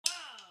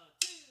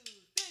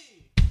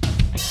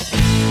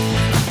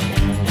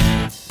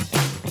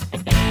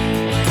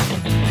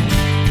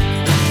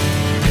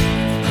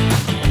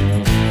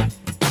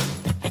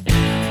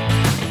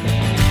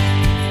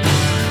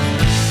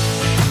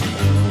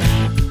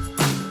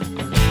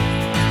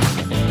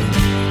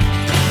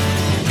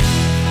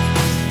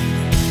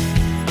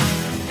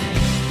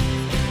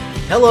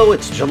Hello,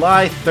 it's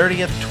July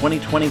 30th,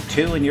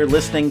 2022, and you're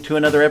listening to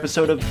another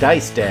episode of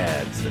Dice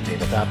Dads, the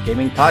tabletop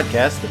gaming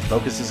podcast that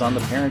focuses on the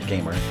parent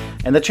gamer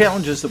and the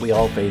challenges that we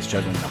all face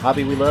juggling the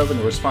hobby we love and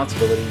the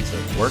responsibilities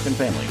of work and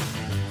family.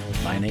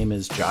 My name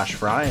is Josh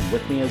Fry, and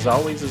with me as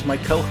always is my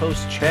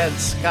co-host Chad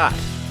Scott.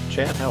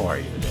 Chad, how are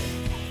you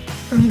today?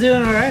 I'm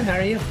doing alright, how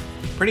are you?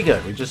 Pretty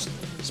good. We just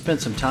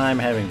spent some time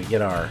having to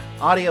get our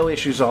audio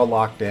issues all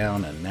locked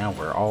down, and now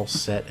we're all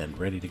set and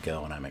ready to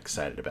go, and I'm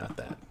excited about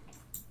that.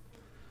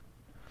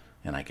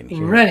 And I can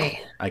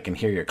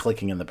hear you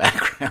clicking in the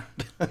background.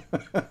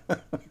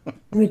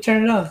 Let me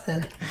turn it off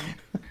then.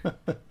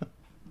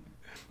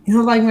 You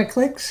don't like my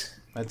clicks?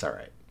 That's all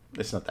right.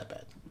 It's not that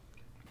bad.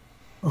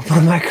 Well, my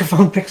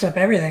microphone picks up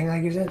everything,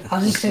 like you said.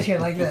 I'll just sit here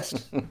like this.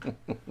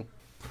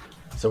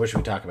 So what should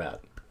we talk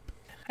about?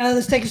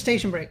 Let's take a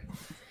station break.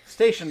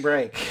 Station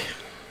break.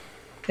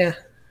 Yeah.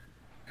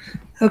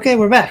 Okay,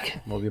 we're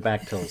back. We'll be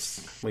back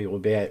we will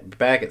be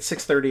back at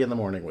 6:30 in the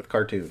morning with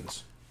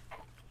cartoons.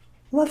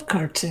 Love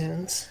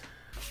cartoons.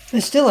 I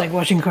still like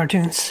watching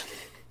cartoons.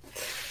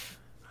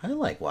 I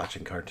like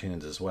watching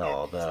cartoons as well,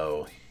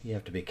 although you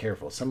have to be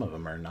careful. Some of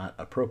them are not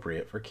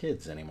appropriate for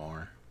kids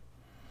anymore.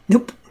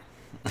 Nope.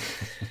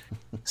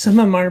 Some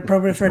of them aren't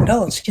appropriate for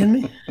adults.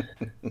 Kidding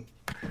me?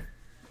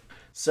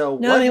 So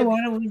no, I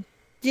was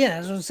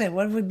going to say,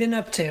 what have we been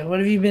up to? What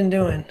have you been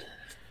doing?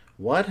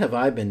 What have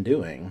I been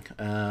doing?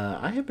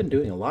 I have been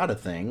doing a lot of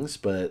things,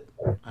 but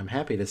I'm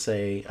happy to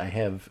say I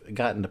have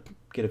gotten to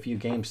get a few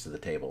games to the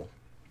table.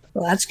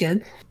 Well, that's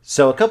good.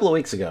 So a couple of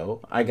weeks ago,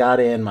 I got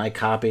in my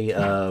copy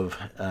of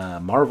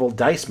Marvel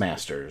Dice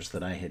Masters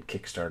that I had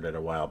kickstarted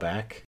a while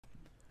back.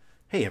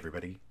 Hey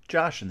everybody,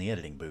 Josh in the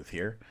editing booth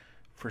here.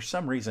 For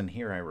some reason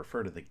here I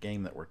refer to the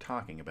game that we're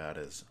talking about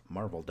as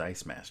Marvel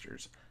Dice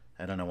Masters.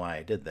 I don't know why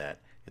I did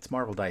that. It's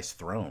Marvel Dice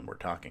Throne we're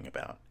talking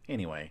about.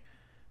 Anyway,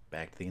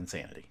 back to the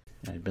insanity.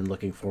 I've been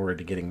looking forward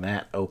to getting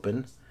that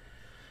open.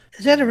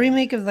 Is that a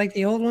remake of like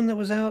the old one that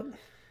was out?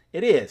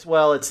 It is.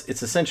 Well, it's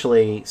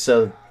essentially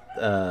so.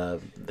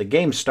 The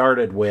game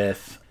started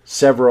with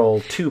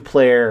several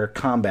two-player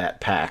combat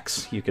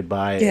packs. You could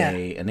buy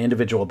an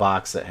individual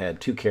box that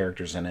had two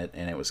characters in it,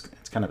 and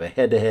it's kind of a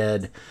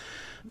head-to-head.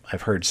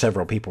 I've heard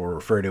several people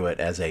refer to it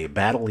as a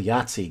battle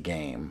Yahtzee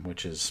game,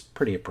 which is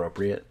pretty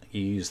appropriate.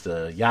 You use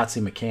the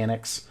Yahtzee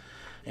mechanics,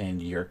 and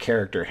your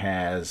character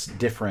has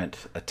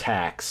different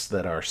attacks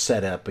that are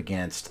set up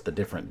against the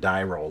different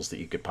die rolls that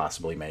you could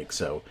possibly make.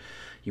 So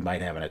you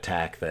might have an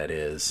attack that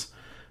is,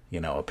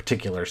 a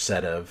particular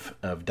set of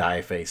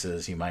die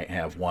faces. You might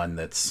have one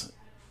that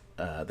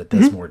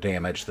does more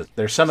damage.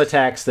 There's some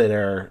attacks that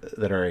are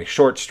a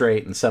short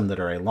straight and some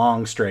that are a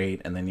long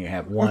straight, and then you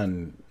have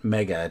one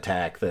mega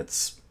attack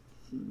that's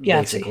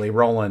basically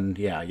rolling,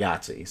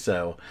 Yahtzee.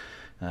 So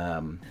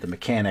the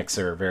mechanics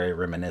are very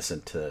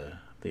reminiscent to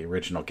the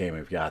original game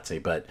of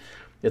Yahtzee, but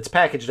it's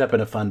packaged up in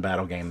a fun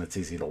battle game that's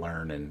easy to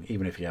learn, and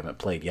even if you haven't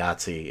played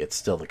Yahtzee, it's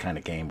still the kind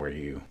of game where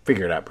you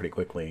figure it out pretty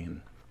quickly.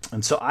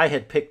 And so I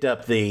had picked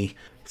up the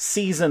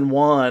Season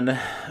 1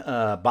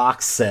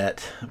 box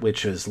set,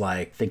 which is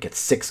I think it's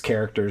 6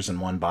 characters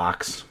in one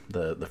box,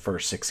 the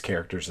first 6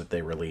 characters that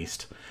they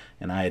released.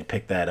 And I had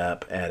picked that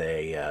up at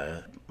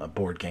a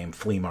board game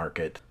flea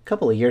market a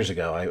couple of years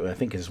ago. I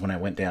think is when I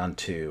went down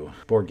to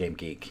Board Game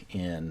Geek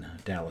in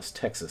Dallas,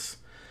 Texas.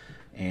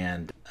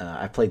 And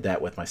I played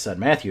that with my son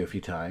Matthew a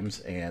few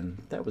times,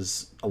 and that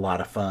was a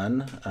lot of fun.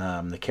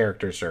 The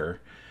characters are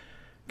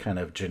kind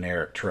of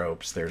generic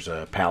tropes. There's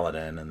a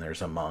paladin and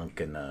there's a monk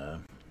and a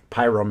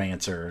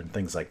pyromancer and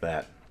things like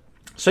that.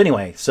 So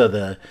anyway,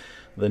 the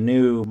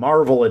new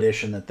Marvel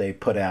edition that they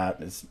put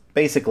out is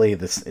basically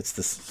this. It's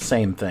the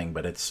same thing,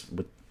 but it's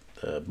with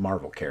the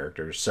Marvel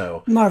characters.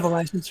 So Marvel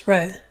license,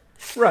 right?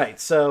 Right.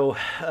 So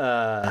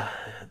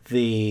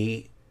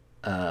the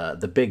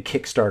big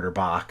Kickstarter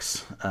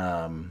box,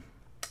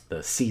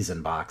 the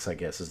season box, I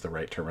guess is the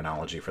right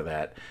terminology for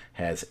that,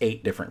 has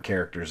 8 different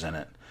characters in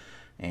it.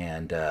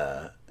 And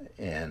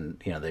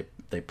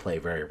they play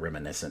very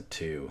reminiscent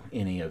to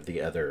any of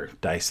the other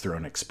Dice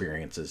Throne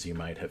experiences you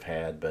might have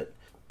had, but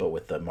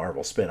with the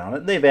Marvel spin on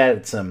it. They've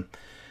added some.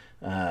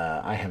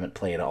 I haven't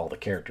played all the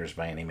characters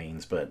by any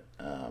means, but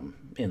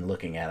in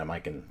looking at them, I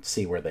can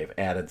see where they've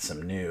added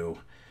some new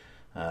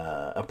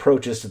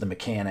approaches to the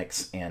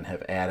mechanics and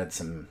have added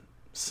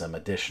some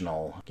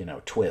additional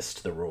twist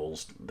to the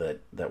rules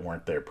that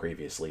weren't there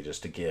previously,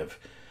 just to give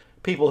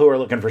people who are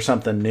looking for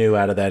something new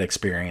out of that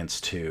experience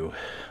to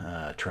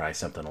try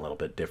something a little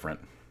bit different.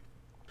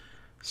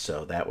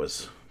 So that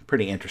was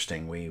pretty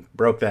interesting. We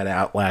broke that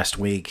out last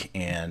week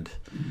and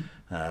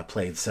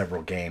played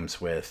several games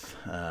with,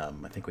 I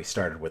think we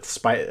started with,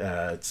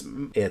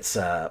 it's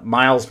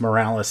Miles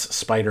Morales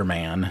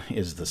Spider-Man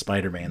is the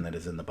Spider-Man that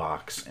is in the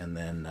box. And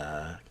then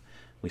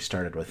we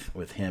started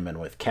with him and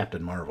with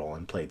Captain Marvel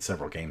and played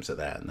several games of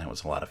that, and that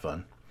was a lot of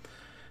fun.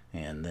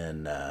 And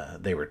then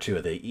they were 2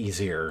 of the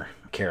easier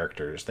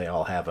characters. They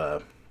all have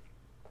a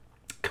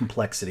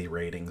complexity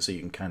rating, so you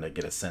can kind of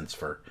get a sense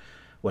for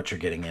what you're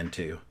getting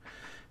into.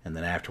 And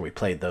then after we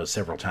played those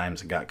several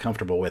times and got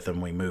comfortable with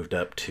them, we moved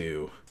up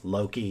to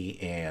Loki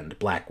and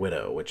Black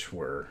Widow, which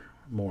were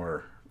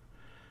more,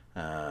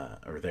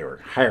 or they were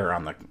higher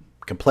on the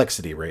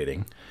complexity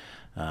rating,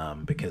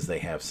 because they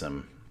have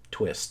some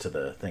twists to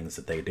the things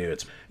that they do.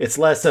 It's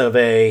less of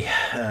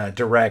a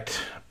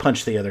direct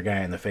punch the other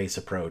guy in the face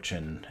approach,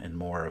 and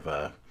more of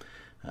a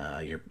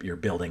you're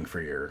building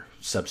for your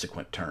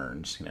subsequent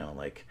turns.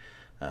 Like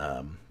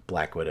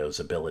Black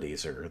Widow's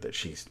abilities are that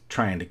she's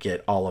trying to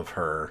get all of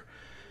her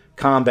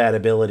combat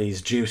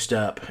abilities juiced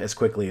up as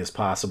quickly as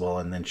possible,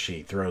 and then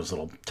she throws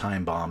little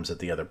time bombs at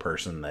the other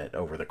person that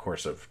over the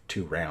course of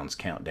 2 rounds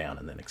count down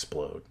and then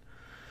explode.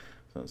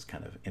 So it's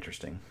kind of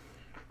interesting.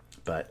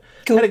 But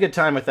cool. Had a good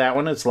time with that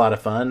one. It's a lot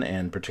of fun,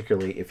 and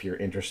particularly if you're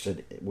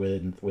interested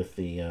with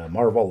the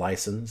Marvel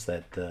license,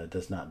 that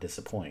does not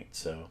disappoint.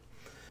 So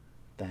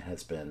that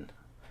has been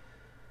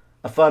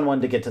a fun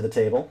one to get to the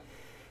table.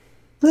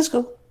 That's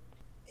cool.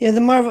 Yeah,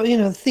 the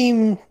Marvel,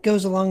 theme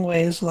goes a long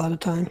ways a lot of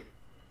time.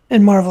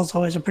 And Marvel's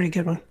always a pretty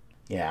good one.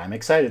 Yeah, I'm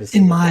excited to see.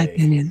 In my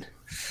opinion.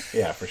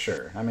 Yeah, for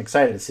sure. I'm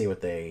excited to see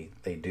what they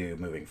do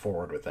moving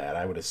forward with that.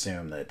 I would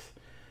assume that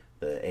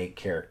the 8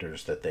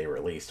 characters that they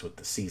released with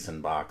the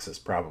season box is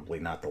probably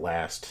not the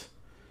last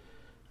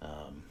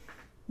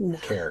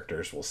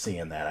characters we'll see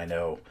in that. I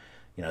know,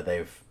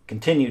 they've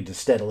continued to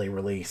steadily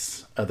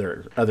release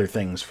other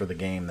things for the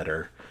game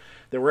that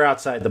were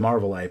outside the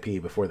Marvel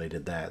IP before they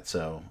did that.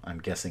 So I'm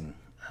guessing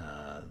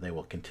they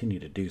will continue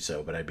to do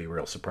so, but I'd be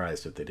real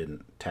surprised if they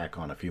didn't tack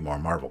on a few more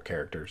Marvel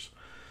characters.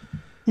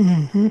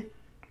 Mm-hmm.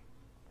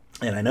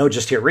 And I know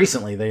just here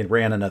recently they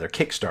ran another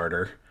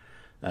Kickstarter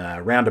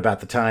around about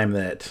the time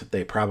that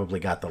they probably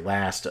got the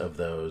last of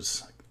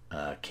those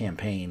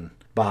campaign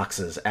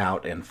boxes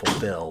out and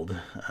fulfilled.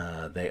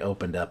 They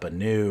opened up a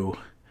new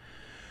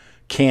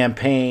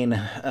campaign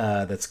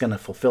that's going to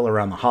fulfill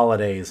around the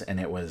holidays, and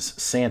it was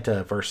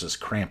Santa versus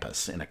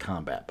Krampus in a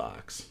combat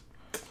box.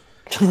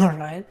 All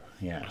right.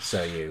 Yeah,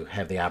 so you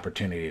have the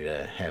opportunity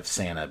to have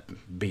Santa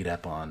beat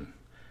up on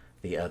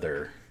the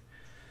other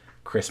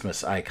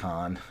Christmas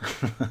icon.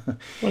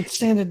 What's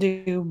Santa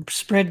do?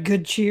 Spread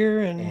good cheer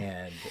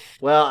and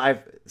well, I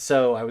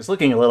was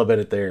looking a little bit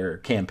at their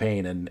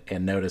campaign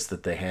and noticed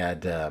that they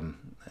had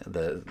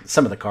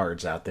some of the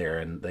cards out there,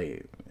 and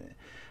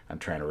I'm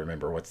trying to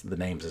remember what the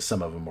names of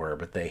some of them were,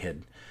 but they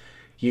had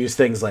used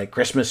things like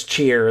Christmas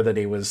cheer that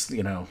he was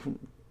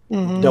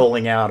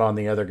doling out on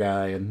the other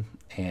guy,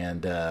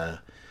 and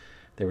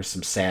there were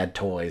some sad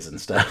toys and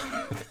stuff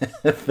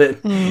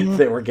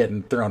that were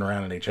getting thrown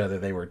around at each other.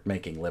 They were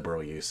making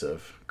liberal use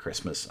of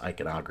Christmas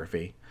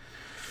iconography.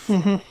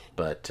 Mm-hmm.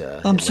 But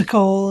bumps of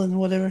coal and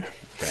whatever.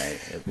 Right.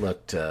 It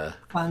looked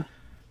fun.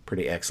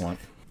 Pretty excellent.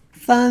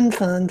 Fun.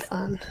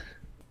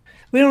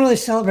 We don't really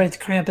celebrate the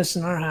Krampus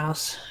in our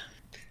house.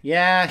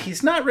 Yeah,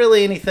 he's not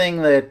really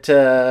anything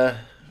that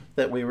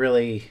we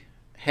really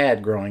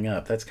had growing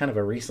up. That's kind of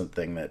a recent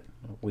thing that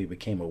we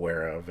became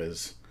aware of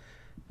as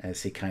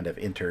he kind of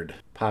entered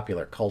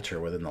popular culture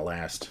within the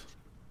last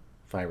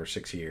 5 or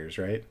 6 years,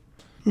 right?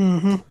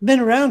 Mm-hmm. Been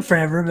around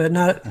forever, but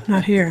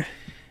not here.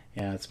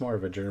 Yeah, it's more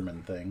of a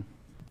German thing.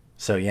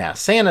 So yeah,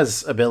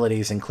 Santa's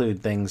abilities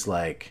include things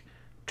like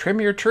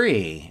trim your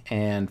tree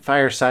and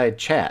fireside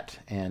chat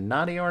and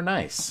naughty or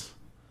nice.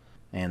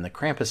 And the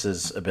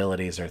Krampus's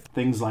abilities are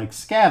things like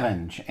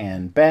scavenge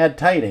and bad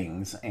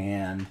tidings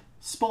and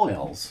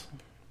spoils.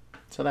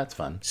 So that's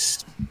fun.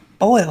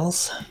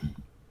 Spoils?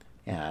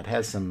 Yeah, it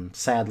has some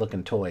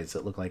sad-looking toys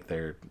that look like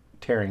they're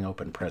tearing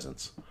open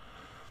presents.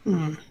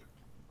 I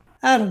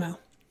don't know.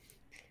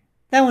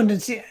 That one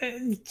did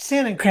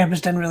Santa and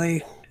Krampus didn't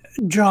really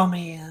draw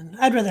me in.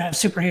 I'd rather have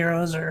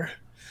superheroes or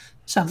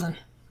something.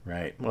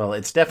 Right. Well,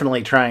 it's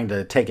definitely trying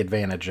to take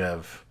advantage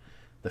of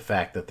the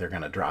fact that they're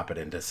going to drop it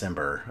in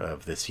December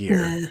of this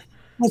year.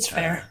 That's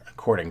fair.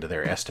 According to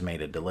their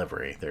estimated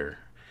delivery, they're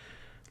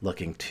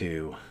looking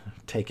to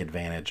take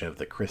advantage of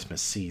the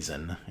Christmas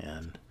season,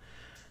 and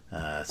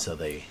so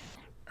they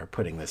are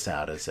putting this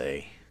out as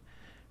a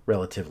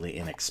relatively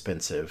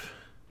inexpensive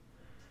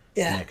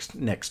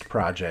next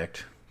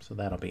project. So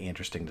that'll be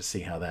interesting to see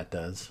how that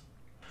does.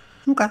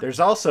 Okay. There's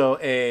also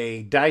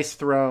a Dice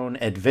Throne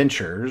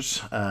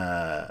Adventures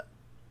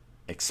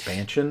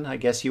expansion, I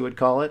guess you would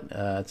call it.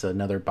 It's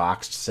another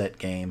boxed set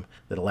game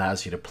that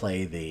allows you to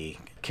play the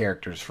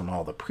characters from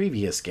all the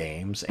previous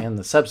games, and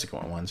the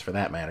subsequent ones for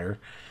that matter,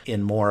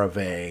 in more of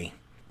a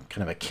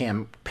kind of a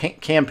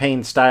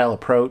campaign style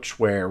approach,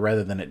 where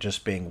rather than it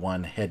just being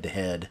one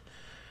head-to-head,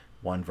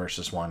 1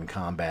 versus 1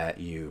 combat,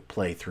 you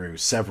play through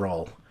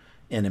several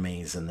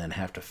enemies and then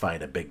have to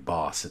fight a big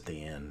boss at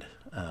the end.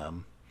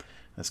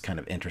 That's kind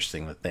of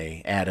interesting that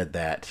they added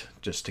that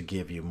just to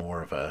give you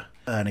more of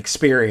an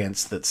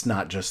experience that's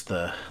not just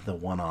the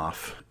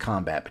one-off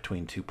combat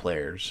between 2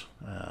 players.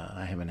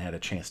 I haven't had a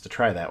chance to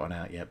try that one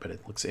out yet, but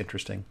it looks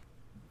interesting.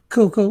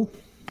 Cool.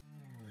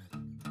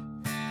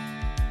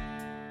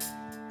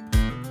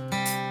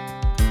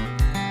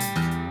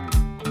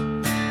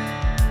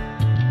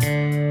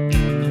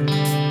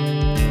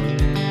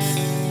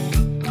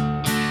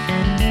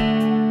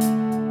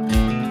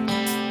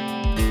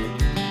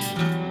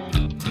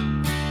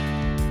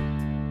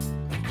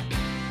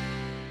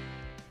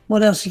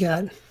 What else you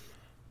got?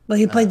 Well,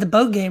 you played the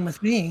boat game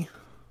with me.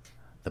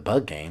 The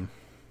bug game?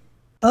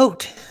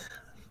 Boat.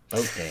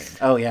 Boat game.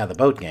 Oh, yeah, the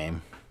boat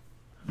game.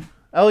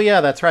 Oh,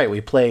 yeah, that's right. We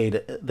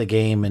played the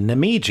game in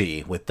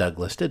Namiji with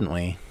Douglas, didn't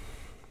we?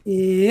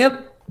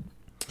 Yep.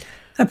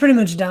 I pretty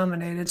much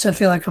dominated, so I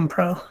feel like I'm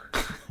pro.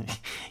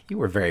 You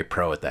were very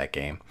pro at that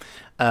game.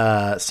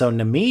 So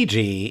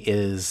Namiji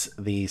is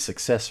the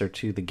successor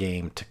to the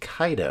game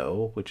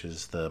Tokaido, which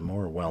is the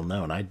more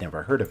well-known. I'd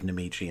never heard of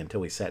Namiji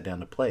until we sat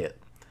down to play it.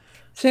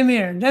 Same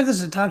here. Douglas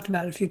had talked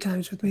about it a few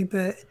times with me,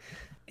 but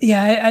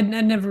yeah, I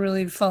never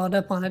really followed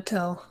up on it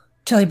till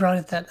he brought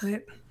it that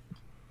night.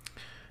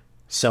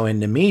 So in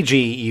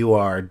Namiji, you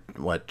are,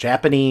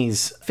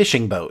 Japanese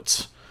fishing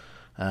boats.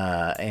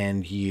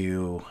 And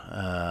you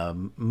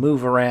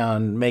move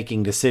around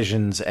making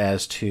decisions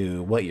as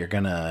to what you're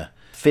going to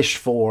fish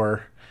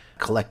for,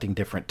 collecting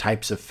different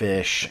types of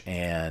fish,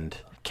 and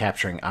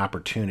capturing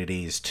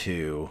opportunities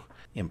to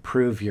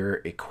improve your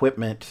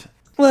equipment.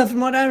 Well,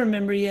 from what I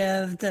remember, you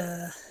have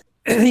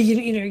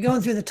you're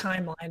going through the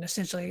timeline,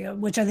 essentially,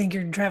 which I think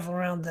you're traveling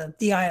around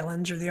the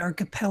islands or the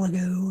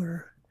archipelago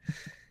or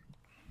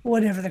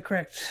whatever the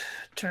correct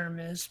term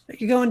is. But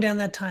you're going down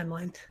that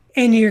timeline.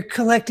 And you're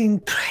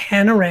collecting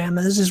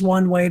panoramas is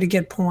one way to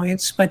get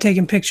points by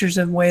taking pictures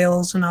of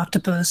whales and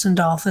octopus and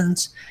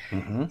dolphins.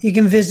 Mm-hmm. You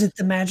can visit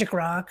the magic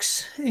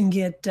rocks and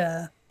get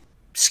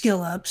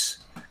skill ups.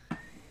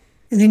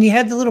 And then you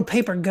had the little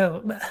paper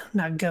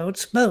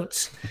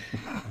boats.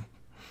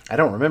 I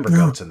don't remember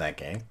goats in that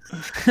game.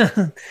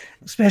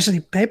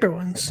 Especially paper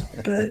ones.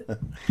 But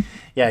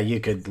yeah, you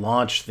could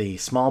launch the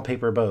small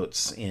paper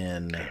boats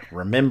in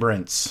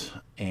Remembrance,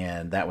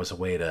 and that was a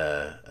way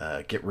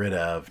to get rid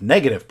of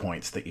negative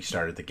points that you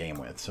started the game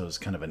with. So it was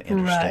kind of an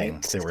interesting...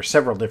 Right. There were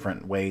several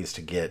different ways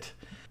to get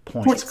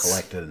points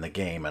collected in the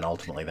game, and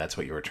ultimately that's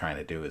what you were trying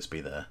to do, is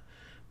be the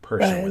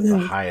person with the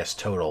highest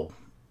total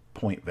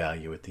point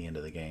value at the end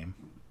of the game.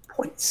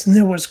 Points. And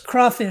there was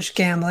crawfish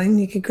gambling.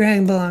 You could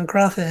gamble on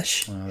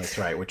crawfish. Oh, that's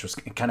right, which was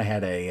kind of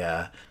had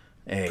a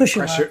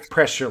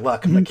press your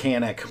luck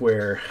mechanic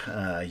where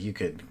you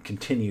could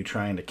continue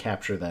trying to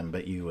capture them,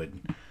 but you would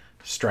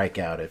strike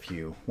out if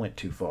you went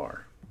too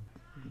far.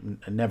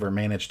 I never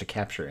managed to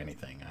capture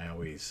anything. I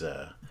always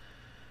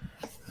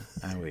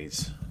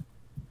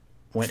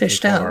went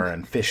fished too far out.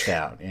 And fished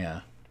out.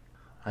 Yeah,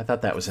 I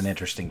thought that was an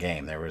interesting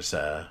game.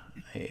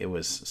 It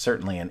was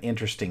certainly an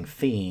interesting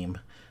theme.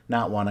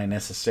 Not one I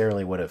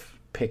necessarily would have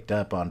picked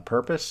up on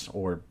purpose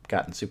or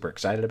gotten super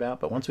excited about,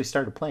 but once we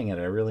started playing it,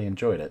 I really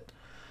enjoyed it.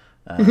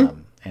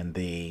 And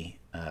the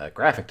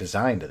graphic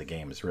design to the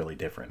game is really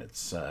different.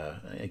 It's,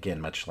 again,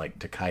 much like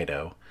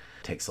Tokaido,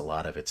 takes a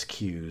lot of its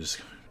cues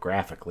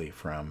graphically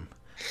from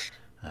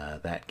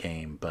that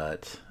game,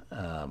 but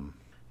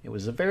it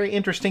was a very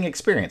interesting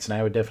experience, and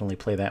I would definitely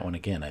play that one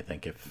again, I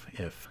think,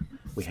 if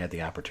we had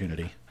the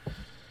opportunity.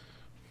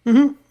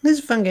 Mm-hmm. This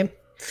is a fun game.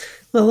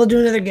 Well, we'll do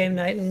another game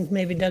night, and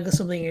maybe Douglas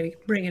will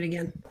bring it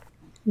again.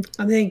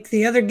 I think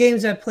the other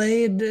games I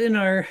played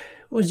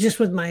was just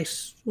with my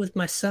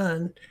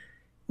son.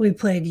 We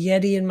played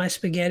Yeti and My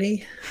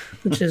Spaghetti,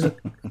 which is a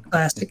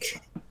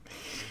classic.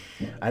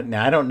 I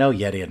don't know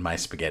Yeti and My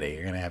Spaghetti.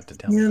 You're gonna have to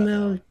tell me. You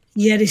know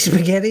Yeti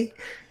Spaghetti?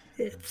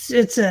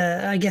 It's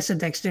I guess a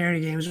dexterity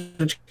game is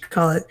what you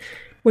call it,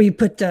 where you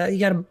put you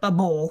got a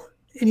bowl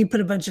and you put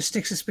a bunch of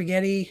sticks of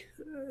spaghetti.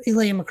 You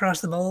lay them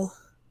across the bowl.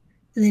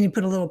 And then you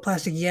put a little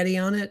plastic Yeti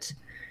on it,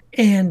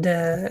 and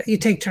you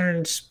take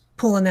turns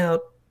pulling out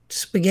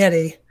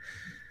spaghetti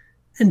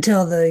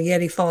until the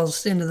Yeti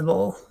falls into the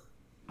bowl.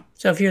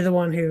 So if you're the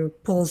one who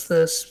pulls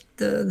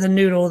the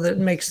noodle that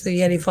makes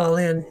the Yeti fall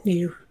in,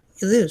 you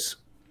lose.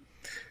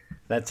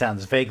 That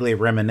sounds vaguely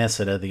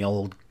reminiscent of the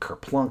old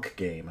Kerplunk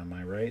game. Am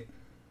I right?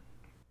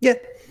 Yeah.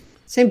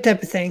 Same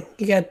type of thing.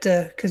 You got,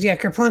 because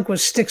Kerplunk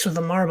was sticks with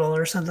a marble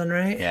or something,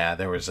 right? Yeah,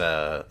 there was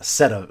a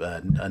set of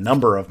a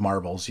number of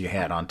marbles you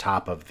had on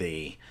top of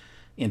the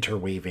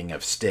interweaving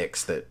of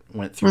sticks that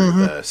went through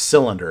the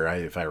cylinder,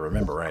 if I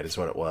remember right, is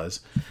what it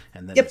was.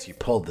 And then as you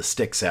pulled the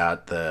sticks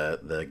out,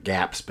 the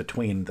gaps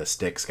between the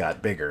sticks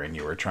got bigger, and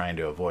you were trying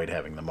to avoid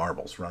having the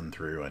marbles run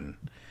through and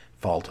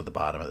fall to the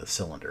bottom of the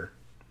cylinder.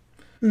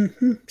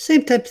 Mm-hmm.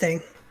 Same type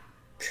thing.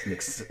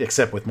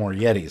 Except with more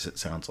Yetis, it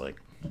sounds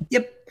like.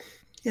 Yep.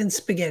 And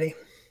spaghetti.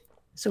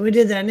 So we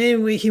did that, and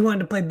then he wanted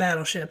to play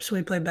Battleship, so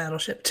we played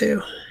Battleship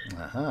 2.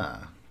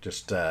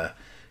 Just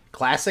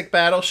classic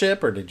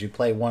Battleship, or did you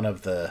play one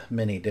of the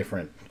many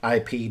different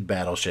IP'd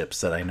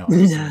Battleships that I know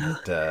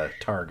at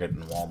Target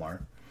and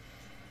Walmart?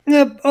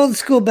 Yep, old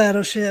school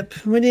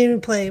Battleship. We didn't even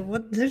play.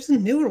 There's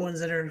some newer ones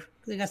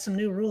they got some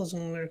new rules,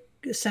 and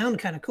they sound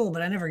kind of cool,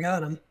 but I never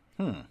got them.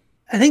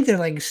 I think they're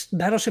like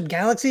Battleship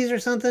Galaxies or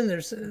something.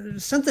 There's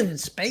something in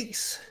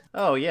space.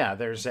 Oh yeah,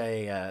 there is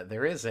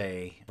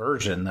a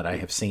version that I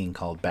have seen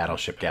called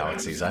Battleship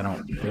Galaxies. I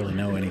don't really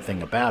know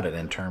anything about it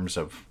in terms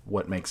of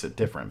what makes it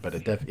different, but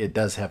it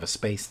does have a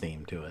space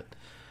theme to it.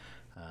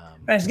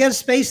 Right, it's got a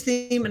space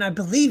theme, and I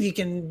believe you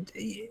can,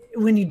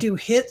 when you do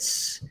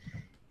hits,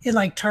 it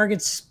like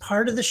targets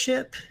part of the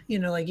ship,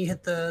 like you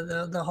hit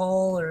the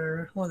hull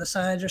or one of the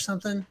sides or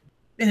something,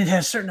 and it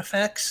has certain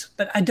effects.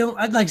 But I'd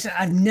like I said,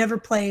 I've never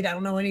played. I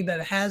don't know anybody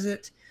that has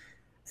it,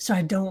 so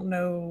I don't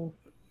know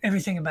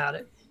everything about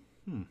it.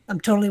 I'm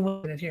totally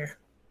with it here.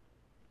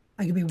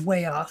 I could be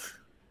way off.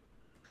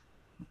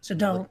 So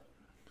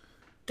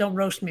don't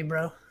roast me,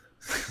 bro.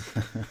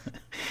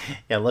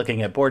 Yeah,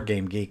 looking at Board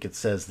Game Geek, it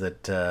says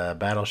that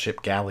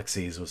Battleship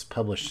Galaxies was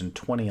published in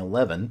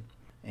 2011,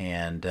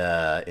 and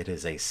it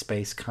is a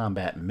space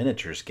combat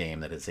miniatures game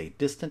that is a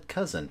distant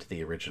cousin to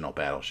the original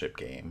Battleship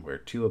game, where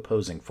two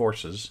opposing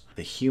forces,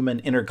 the human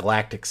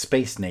intergalactic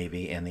space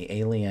navy and the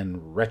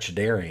alien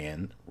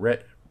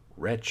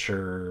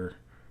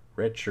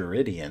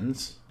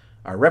Returidians,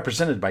 are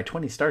represented by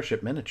 20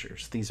 starship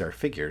miniatures. These are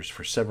figures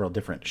for several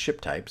different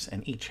ship types,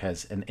 and each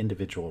has an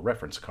individual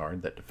reference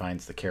card that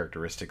defines the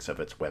characteristics of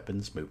its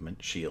weapons,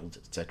 movement, shields,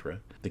 etc.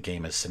 The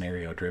game is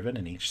scenario-driven,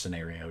 and each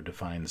scenario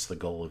defines the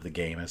goal of the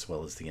game as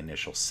well as the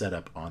initial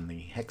setup on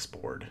the hex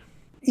board.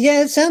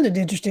 Yeah, it sounded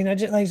interesting. I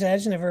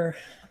just never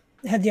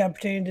had the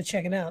opportunity to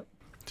check it out.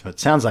 So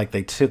it sounds like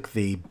they took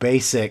the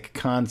basic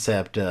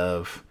concept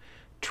of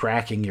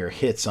tracking your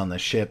hits on the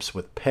ships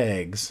with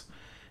pegs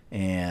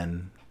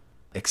and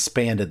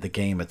expanded the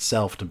game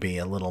itself to be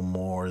a little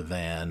more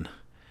than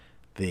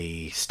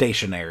the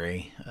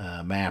stationary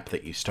map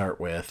that you start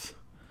with.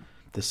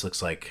 This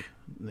looks like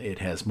it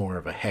has more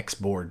of a hex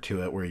board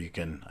to it where you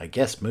can, I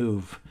guess,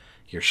 move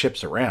your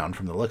ships around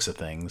from the looks of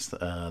things.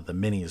 The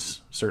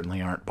minis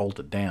certainly aren't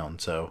bolted down,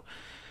 so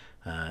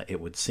it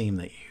would seem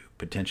that you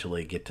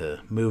potentially get to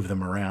move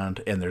them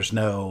around, and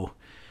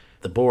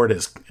the board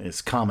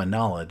is common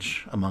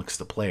knowledge amongst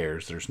the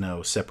players. There's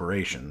no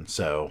separation,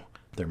 so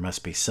there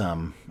must be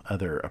some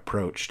other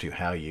approach to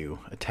how you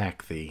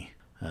attack the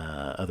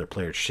other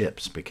players'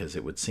 ships, because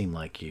it would seem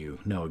like you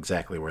know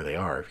exactly where they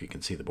are if you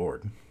can see the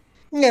board.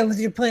 Yeah, if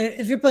you're playing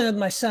with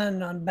my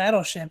son on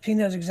Battleship, he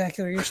knows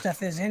exactly where your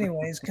stuff is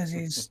anyways, because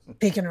he's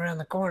peeking around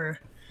the corner.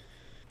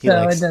 It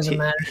doesn't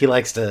matter. He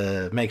likes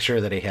to make sure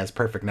that he has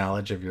perfect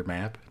knowledge of your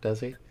map, does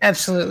he?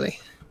 Absolutely.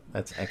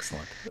 That's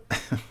excellent.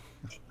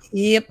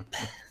 Yep.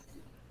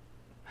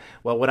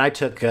 Well, when I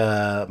took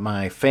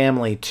my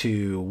family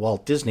to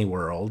Walt Disney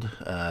World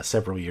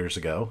several years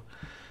ago,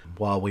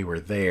 while we were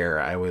there,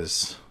 I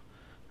was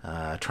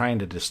trying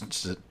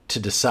to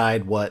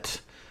decide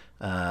what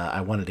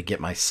I wanted to get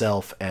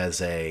myself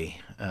as a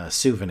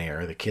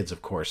souvenir. The kids,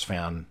 of course,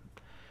 found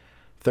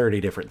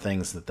 30 different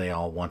things that they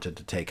all wanted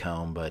to take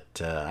home,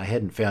 but I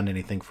hadn't found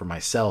anything for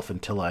myself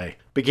until I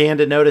began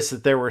to notice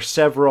that there were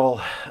several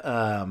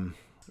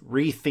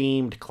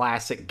rethemed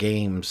classic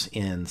games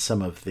in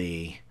some of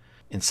the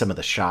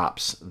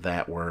shops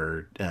that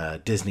were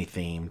Disney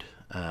themed.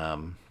 I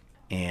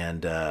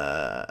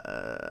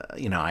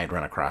had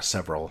run across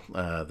several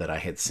that I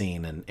had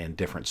seen, and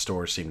different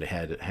stores seemed to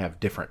have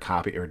different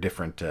copy or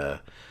different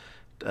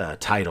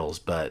titles.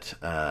 But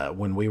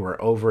when we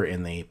were over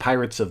in the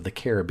Pirates of the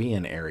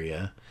Caribbean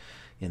area,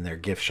 in their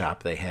gift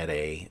shop, they had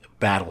a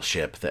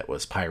battleship that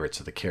was Pirates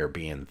of the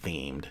Caribbean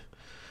themed.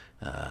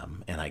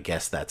 And I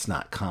guess that's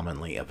not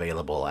commonly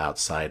available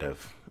outside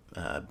of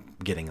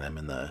getting them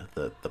in the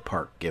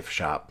park gift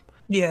shop.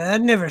 Yeah,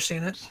 I'd never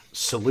seen it.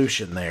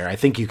 Solution there. I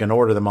think you can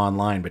order them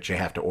online, but you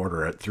have to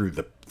order it through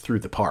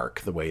the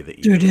park, the way that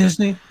you through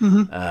Disney.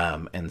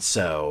 Mm-hmm. And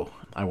so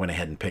I went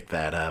ahead and picked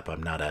that up. I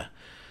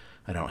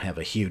don't have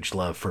a huge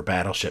love for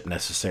Battleship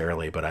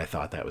necessarily, but I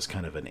thought that was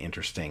kind of an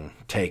interesting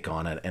take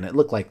on it, and it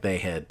looked like they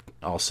had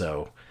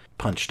also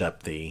punched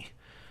up the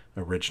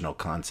original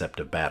concept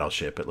of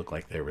Battleship. It looked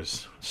like there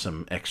was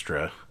some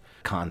extra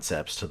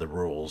concepts to the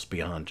rules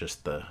beyond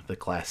just the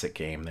classic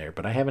game there,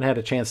 but I haven't had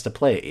a chance to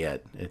play it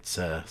yet. It's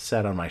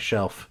sat on my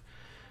shelf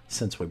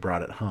since we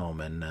brought it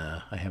home, and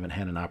I haven't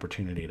had an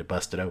opportunity to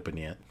bust it open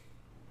yet.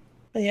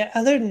 But yeah,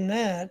 other than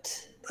that,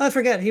 I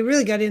forgot, he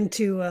really got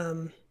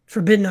into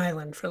Forbidden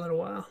Island for a little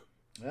while.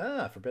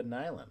 Forbidden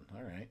Island.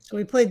 All right. So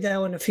we played that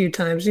one a few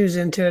times. He was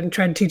into it and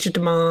tried to teach it to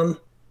Mom,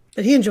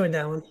 but he enjoyed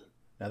that one.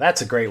 Now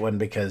that's a great one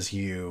because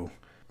you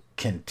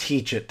can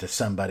teach it to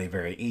somebody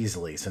very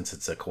easily. Since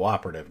it's a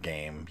cooperative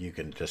game, you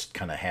can just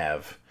kind of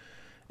have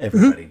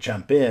everybody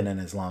jump in, and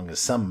as long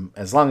as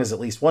at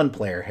least one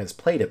player has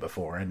played it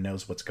before and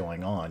knows what's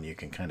going on, you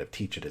can kind of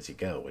teach it as you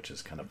go, which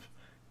is kind of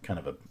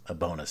a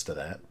bonus to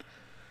that.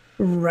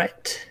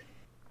 Right.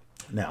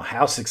 Now,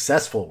 how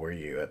successful were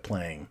you at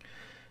playing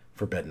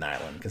Forbidden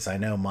Island? Because I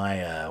know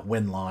my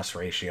win-loss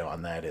ratio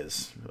on that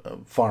is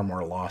far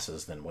more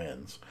losses than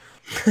wins.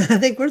 I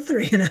think we're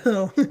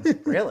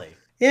 3-0. Really?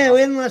 Yeah, awesome. We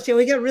didn't last year.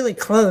 We got really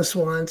close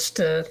once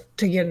to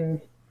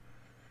getting,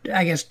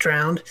 I guess,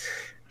 drowned.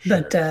 Sure.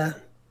 But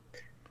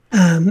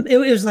it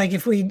was like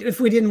if we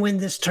didn't win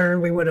this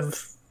turn, we wouldn't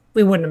have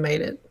made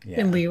it.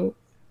 Yeah. And we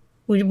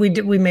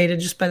made it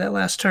just by that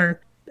last turn.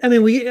 I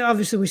mean, we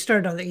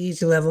started on the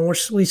easy level.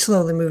 We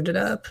slowly moved it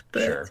up.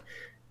 But, sure.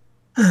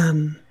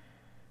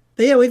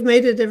 But yeah, we've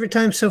made it every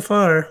time so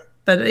far.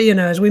 But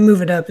as we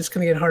move it up, it's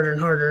going to get harder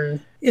and harder, and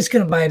it's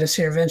going to bite us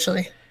here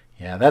eventually.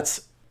 Yeah,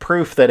 that's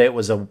proof that it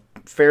was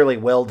fairly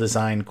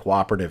well-designed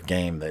cooperative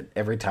game that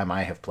every time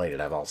I have played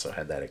it, I've also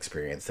had that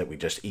experience that we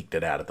just eked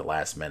it out at the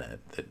last minute.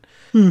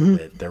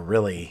 That they're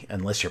really,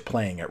 unless you're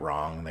playing it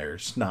wrong,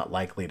 there's not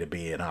likely to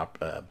be an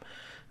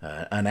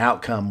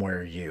outcome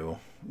where you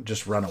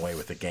just run away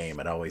with the game.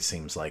 It always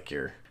seems like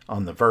you're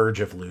on the verge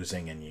of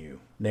losing and you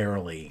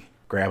narrowly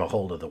grab a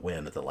hold of the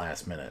win at the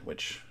last minute,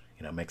 which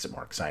makes it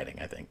more exciting,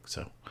 I think.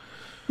 So.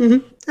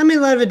 I mean,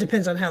 a lot of it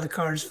depends on how the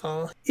cards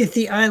fall. If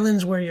the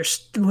islands where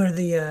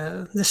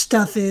the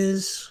stuff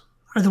is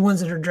are the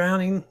ones that are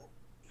drowning,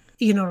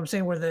 you know what I'm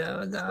saying, where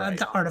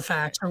the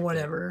artifacts or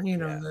whatever,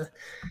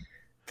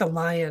 the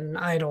lion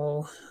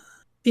idol,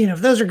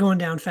 if those are going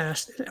down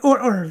fast,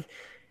 or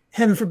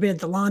heaven forbid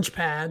the launch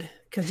pad,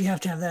 because you have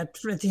to have that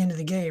at the end of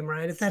the game,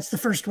 right? If that's the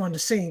first one to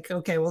sink,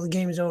 okay, well the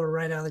game is over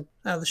right out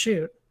of the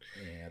chute.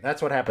 That's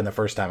what happened the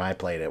first time I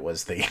played it.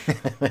 Was the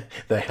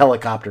the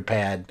helicopter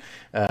pad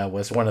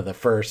was one of the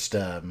first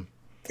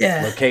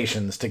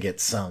locations to get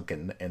sunk,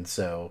 and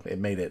so it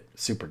made it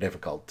super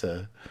difficult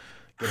to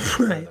get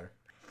further.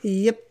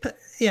 Yep.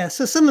 Yeah.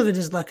 So some of it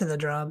is luck of the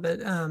draw, but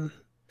and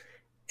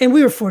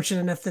we were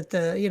fortunate enough that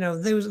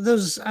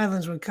those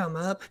islands would come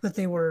up, but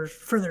they were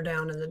further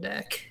down in the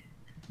deck,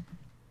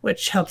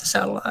 which helped us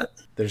out a lot.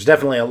 There's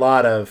definitely a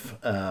lot of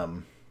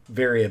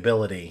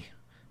variability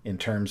in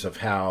terms of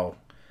how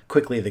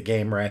quickly the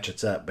game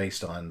ratchets up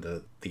based on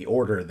the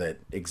order that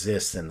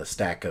exists in the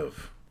stack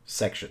of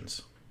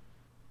sections.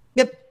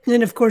 Yep.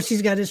 And of course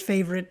he's got his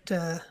favorite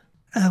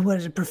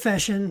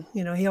profession.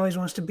 He always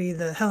wants to be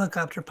the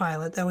helicopter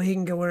pilot. That way he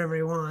can go wherever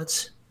he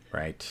wants.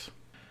 Right.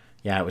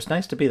 Yeah, it was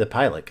nice to be the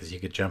pilot because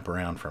you could jump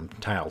around from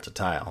tile to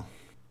tile.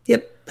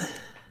 Yep.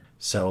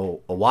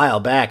 So a while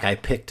back I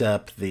picked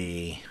up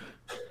the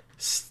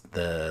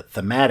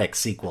thematic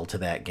sequel to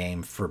that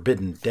game,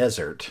 Forbidden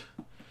Desert,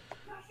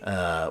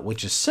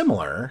 which is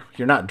similar.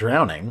 You're not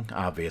drowning,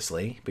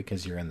 obviously,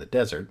 because you're in the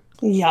desert.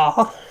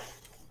 Yeah.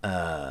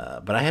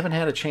 But I haven't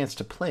had a chance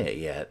to play it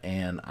yet,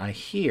 and I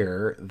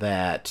hear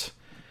that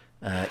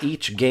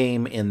each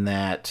game in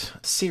that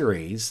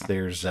series,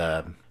 there's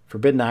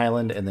Forbidden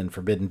Island, and then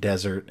Forbidden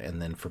Desert,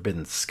 and then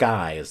Forbidden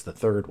Sky is the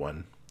third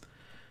one.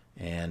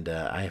 And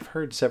I've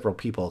heard several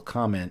people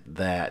comment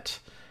that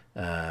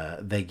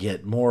they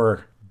get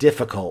more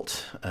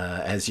difficult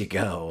as you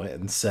go,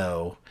 and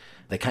so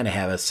they kind of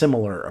have a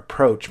similar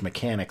approach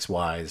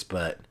mechanics-wise,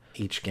 but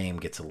each game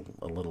gets a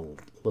little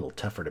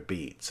tougher to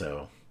beat.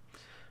 So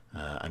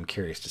I'm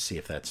curious to see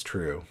if that's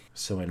true.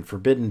 So in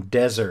Forbidden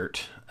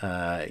Desert,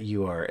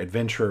 you are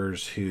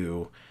adventurers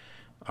who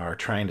are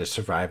trying to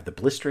survive the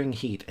blistering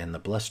heat and the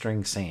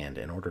blustering sand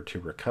in order to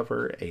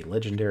recover a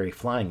legendary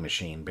flying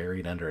machine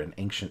buried under an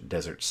ancient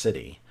desert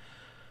city.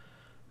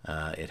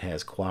 It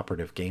has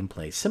cooperative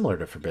gameplay similar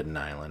to Forbidden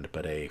Island,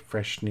 but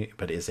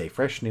is a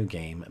fresh new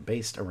game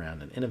based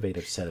around an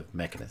innovative set of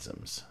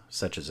mechanisms,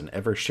 such as an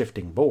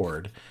ever-shifting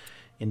board,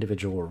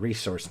 individual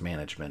resource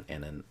management,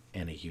 and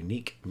a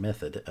unique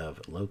method of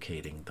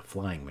locating the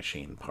flying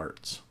machine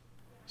parts.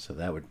 So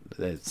that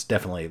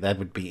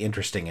would be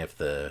interesting if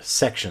the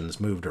sections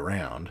moved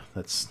around.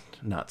 That's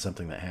not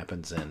something that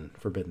happens in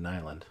Forbidden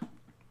Island.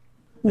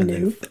 And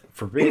then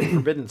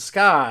Forbidden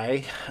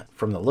Sky,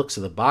 from the looks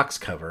of the box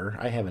cover,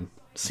 I haven't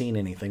seen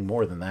anything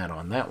more than that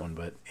on that one,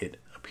 but it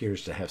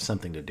appears to have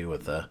something to do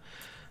with a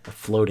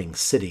floating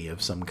city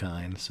of some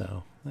kind.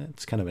 So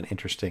it's kind of an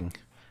interesting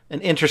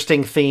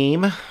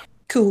theme.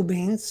 Cool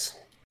beans.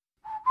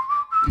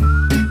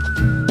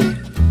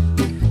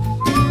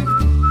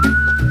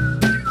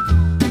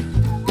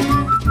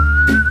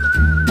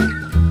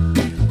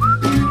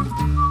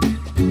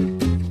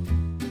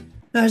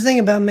 I was thinking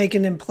about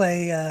making him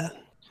play,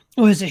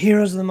 was it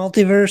Heroes of the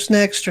Multiverse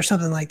next or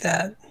something like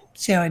that?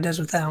 See how he does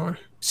with that one.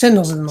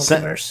 Sentinels of the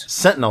Multiverse.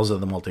 Sentinels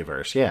of the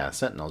Multiverse, yeah.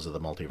 Sentinels of the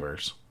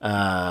Multiverse.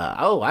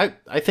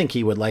 I think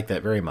he would like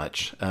that very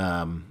much.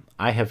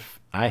 I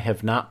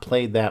have not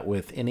played that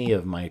with any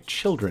of my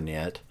children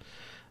yet,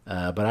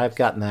 but I've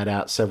gotten that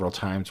out several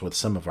times with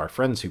some of our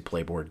friends who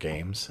play board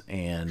games,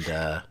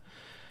 and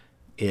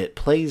it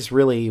plays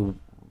really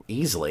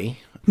easily.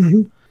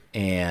 Mm-hmm.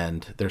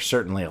 And there's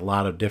certainly a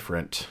lot of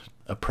different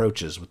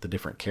approaches with the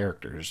different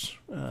characters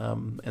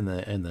and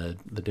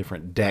the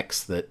different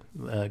decks that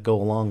go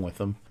along with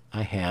them.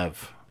 I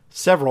have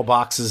several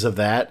boxes of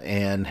that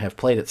and have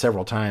played it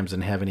several times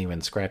and haven't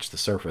even scratched the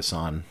surface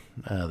on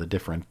the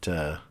different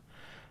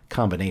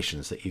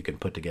combinations that you can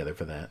put together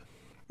for that.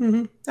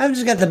 Mm-hmm. I've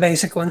just got the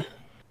basic one,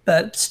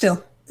 but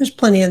still, there's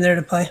plenty in there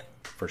to play.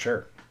 For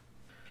sure.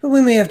 But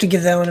we may have to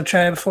give that one a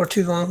try before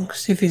too long,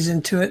 see if he's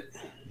into it.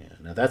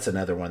 Now that's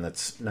another one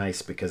that's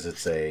nice because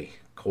it's a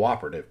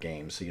cooperative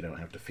game, so you don't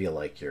have to feel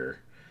like you're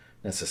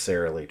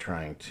necessarily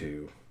trying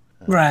to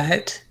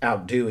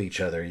outdo each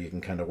other. You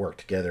can kind of work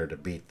together to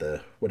beat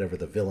whatever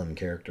the villain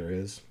character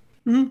is.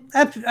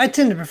 Mm-hmm. I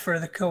tend to prefer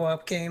the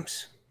co-op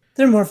games.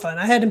 They're more fun.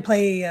 I had him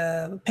play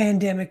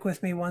Pandemic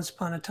with me once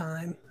upon a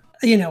time.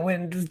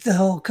 When the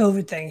whole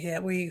COVID thing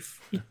hit, we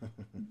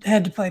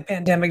had to play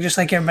Pandemic just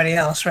like everybody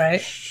else,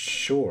 right?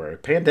 sure.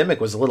 Pandemic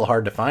was a little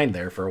hard to find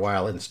there for a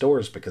while in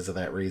stores because of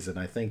that reason.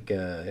 I think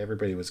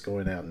everybody was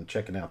going out and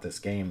checking out this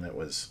game that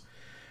was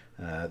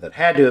that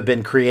had to have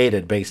been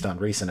created based on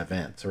recent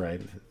events, right?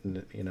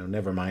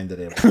 Never mind that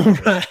it was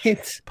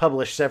right.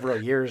 published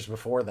several years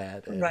before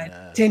that. And, right.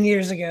 10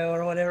 years ago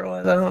or whatever it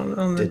was. I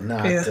don't did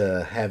not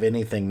have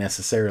anything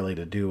necessarily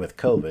to do with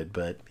COVID,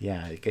 but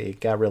yeah, it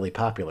got really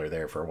popular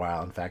there for a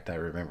while. In fact, I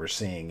remember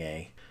seeing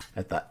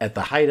at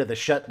the height of the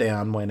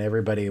shutdown when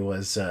everybody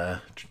was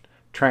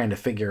trying to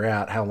figure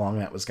out how long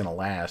that was going to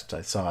last,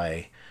 I saw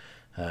a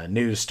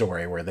news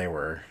story where they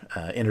were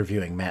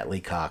interviewing Matt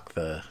Leacock,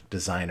 the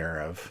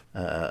designer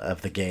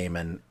of the game,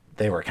 and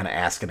they were kind of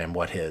asking him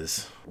what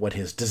his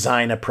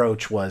design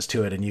approach was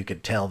to it, and you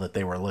could tell that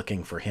they were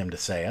looking for him to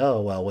say,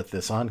 "Oh, well, with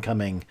this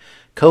oncoming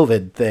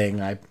COVID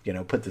thing, I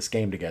put this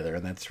game together,"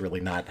 and that's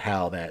really not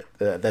how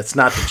that's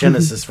not the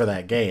genesis for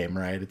that game,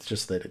 right? It's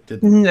just that it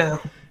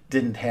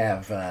didn't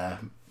have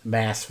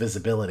mass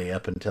visibility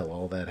up until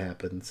all that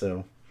happened,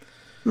 so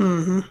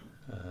it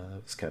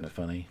was kind of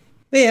funny.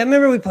 Yeah, I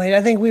remember we played.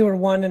 I think we were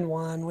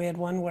 1-1. We had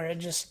one where it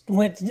just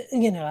went,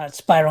 it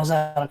spirals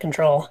out of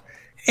control,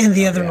 and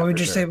the other one we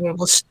just able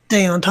to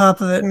stay on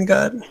top of it and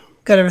got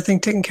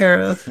everything taken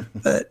care of.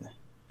 But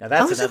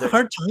that was a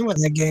hard time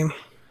with that game.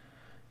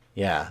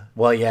 Yeah,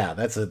 well, yeah,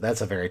 that's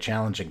a very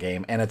challenging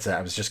game, and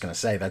I was just going to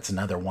say that's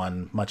another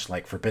one, much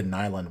like Forbidden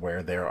Island,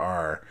 where there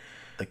are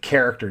the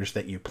characters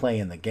that you play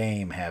in the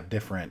game have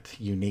different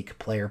unique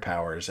player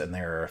powers, and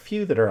there are a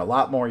few that are a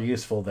lot more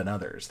useful than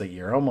others that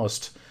you're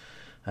almost.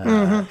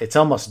 It's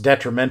almost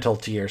detrimental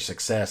to your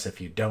success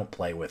if you don't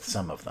play with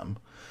some of them.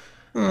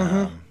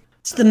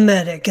 It's the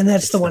medic, and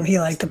that's the one he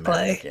liked to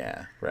play. Medic,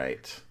 yeah,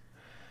 right.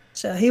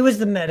 So he was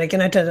the medic,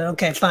 and I told him,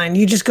 okay, fine,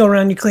 you just go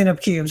around, you clean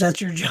up cubes. That's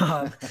your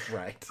job.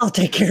 Right. I'll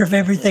take care of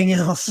everything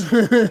else.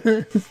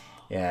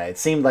 Yeah, it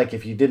seemed like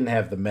if you didn't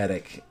have the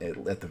medic,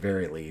 at the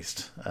very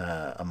least,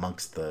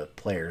 amongst the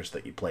players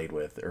that you played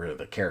with, or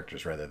the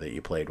characters, rather, that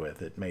you played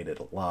with, it made it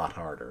a lot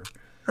harder.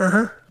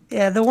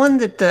 Yeah, the one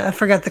that I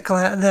forgot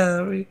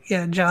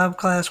job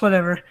class,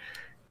 whatever,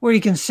 where you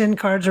can send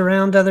cards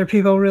around to other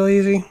people real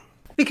easy.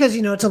 Because,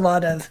 it's a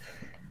lot of,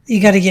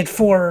 you got to get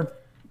 4,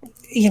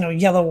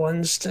 yellow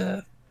ones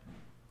to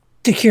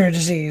cure a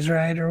disease,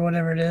 right? Or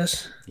whatever it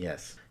is.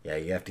 Yes. Yeah,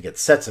 you have to get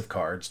sets of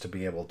cards to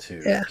be able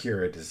to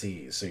cure a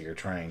disease. So you're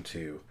trying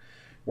to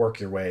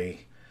work your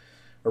way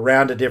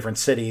around to different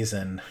cities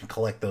and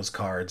collect those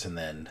cards, and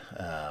then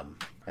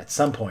at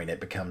some point it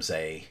becomes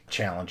a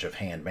challenge of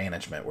hand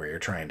management where you're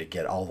trying to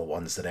get all the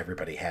ones that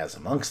everybody has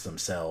amongst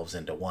themselves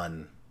into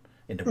one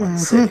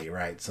city,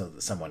 right? So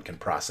that someone can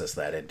process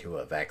that into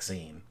a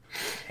vaccine.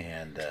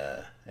 And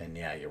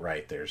yeah, you're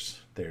right. There's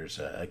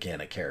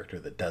again a character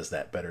that does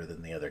that better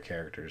than the other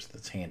characters.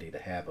 That's handy to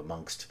have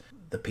amongst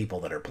the people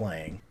that are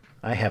playing.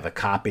 I have a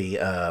copy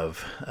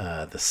of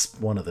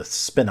one of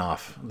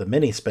the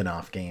mini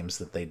spin-off games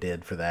that they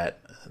did for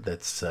that.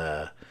 That's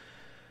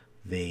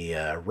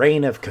the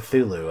Reign of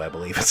Cthulhu, I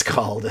believe it's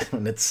called,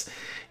 and it's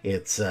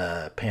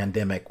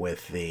Pandemic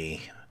with the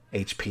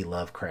H.P.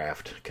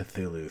 Lovecraft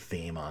Cthulhu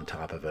theme on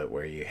top of it,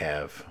 where you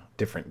have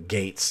different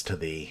gates to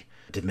the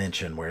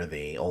dimension where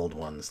the old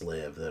ones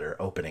live that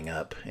are opening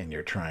up, and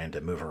you're trying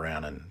to move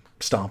around and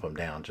stomp them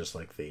down, just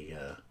like the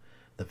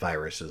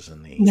viruses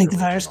in the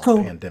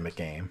original Pandemic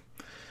game.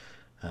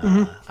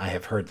 I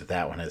have heard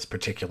that one is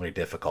particularly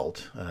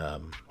difficult.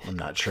 I'm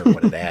not sure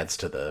what it adds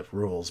to the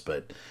rules,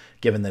 but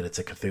given that it's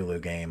a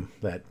Cthulhu game,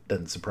 that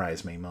doesn't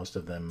surprise me. Most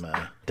of them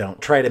don't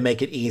try to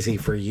make it easy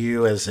for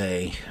you as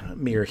a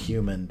mere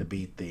human to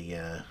beat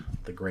the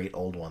great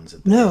old ones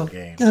at the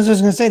game. I was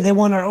just going to say, they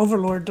want our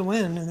overlord to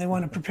win, and they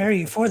want to prepare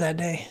you for that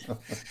day.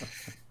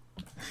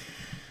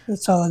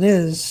 That's all it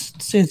is.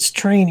 It's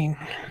training.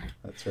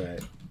 That's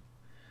right.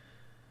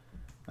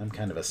 I'm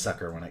kind of a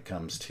sucker when it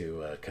comes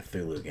to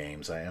Cthulhu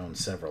games. I own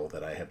several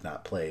that I have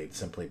not played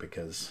simply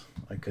because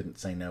I couldn't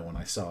say no when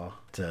I saw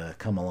it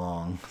come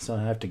along. So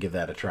I have to give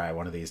that a try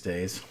one of these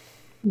days.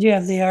 Do you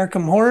have the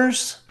Arkham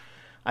Horrors?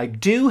 I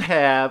do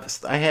have.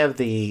 I have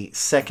the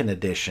second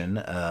edition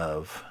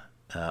of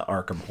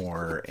Arkham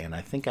Horror, and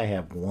I think I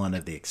have one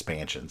of the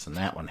expansions, and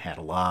that one had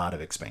a lot of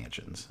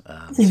expansions.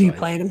 Have you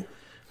played them?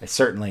 I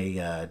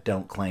certainly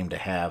don't claim to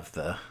have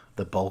the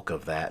bulk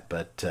of that,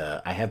 but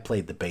I have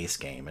played the base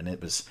game, and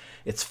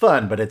it's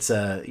fun, but it's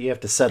you have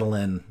to settle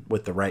in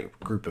with the right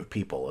group of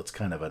people. It's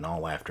kind of an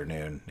all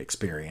afternoon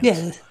experience.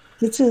 Yeah,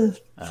 it's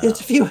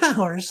a few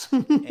hours.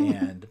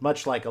 And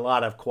much like a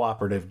lot of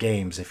cooperative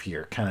games, if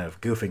you're kind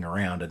of goofing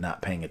around and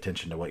not paying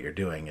attention to what you're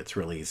doing, it's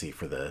real easy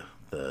for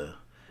the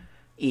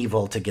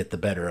evil to get the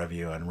better of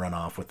you and run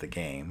off with the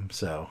game.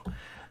 So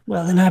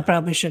well, then I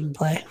probably shouldn't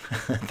play.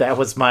 That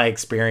was my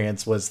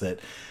experience, was that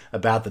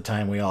about the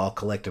time we all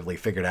collectively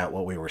figured out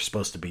what we were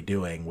supposed to be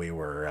doing, we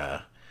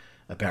were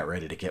about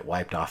ready to get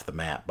wiped off the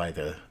map by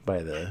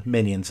the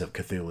minions of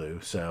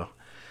Cthulhu. So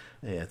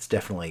it's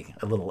definitely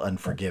a little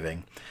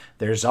unforgiving.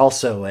 There's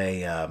also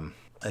a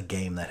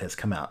game that has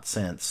come out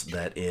since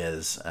that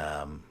is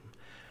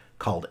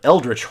called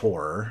Eldritch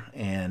Horror,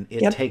 and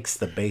it Yep. takes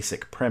the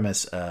basic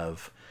premise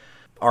of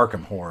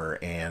Arkham Horror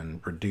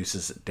and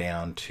reduces it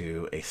down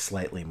to a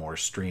slightly more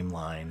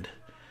streamlined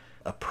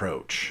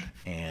approach.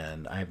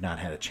 And I have not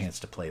had a chance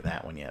to play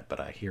that one yet,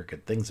 but I hear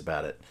good things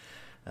about it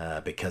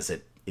because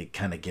it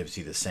kind of gives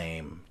you the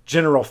same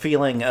general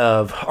feeling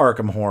of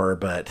Arkham Horror,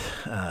 but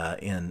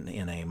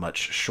in a much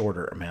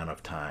shorter amount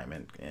of time,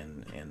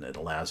 and it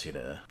allows you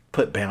to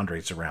put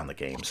boundaries around the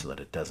game so that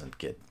it doesn't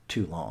get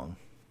too long.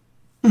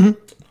 Mm-hmm.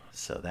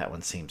 So that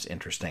one seems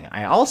interesting.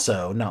 I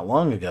also, not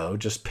long ago,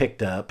 just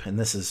picked up, and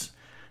this is,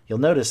 you'll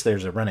notice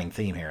there's a running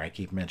theme here. I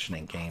keep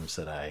mentioning games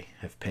that I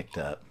have picked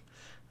up.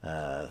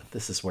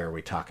 This is where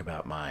we talk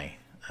about my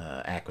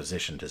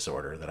acquisition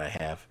disorder that I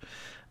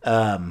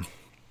have.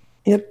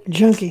 Yep,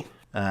 junkie.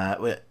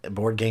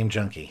 Board game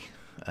junkie.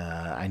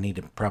 I need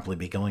to probably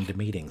be going to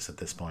meetings at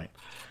this point.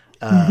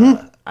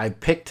 I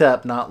picked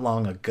up not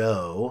long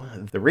ago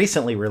the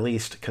recently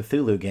released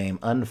Cthulhu game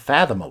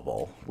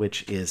Unfathomable,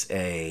 which is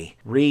a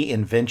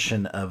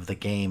reinvention of the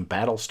game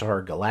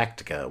Battlestar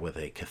Galactica with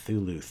a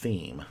Cthulhu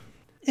theme.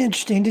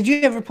 Interesting. Did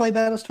you ever play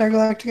Battlestar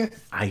Galactica?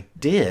 I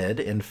did.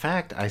 In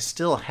fact, I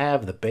still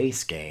have the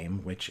base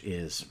game, which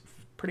is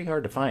pretty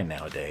hard to find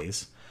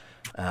nowadays.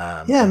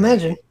 Yeah,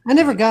 imagine. I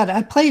never got it.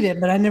 I played it,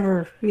 but I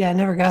never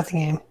got the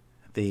game.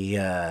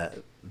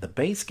 The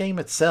base game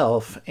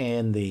itself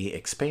and the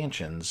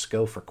expansions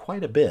go for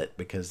quite a bit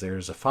because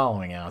there's a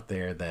following out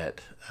there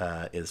that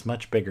is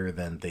much bigger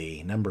than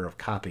the number of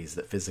copies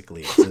that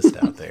physically exist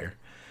out there.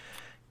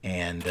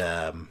 And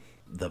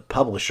the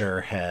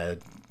publisher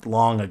had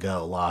long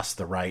ago lost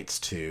the rights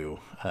to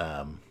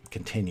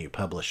continue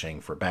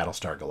publishing for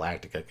Battlestar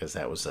Galactica because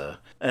that was an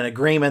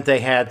agreement they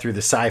had through the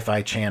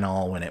Sci-Fi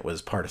Channel when it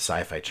was part of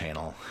Sci-Fi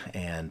Channel,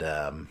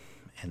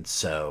 and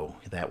so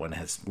that one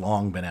has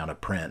long been out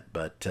of print.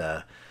 But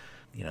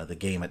the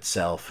game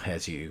itself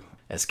has you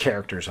as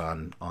characters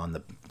on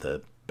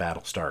the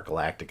Battlestar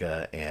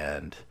Galactica,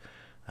 and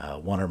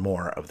one or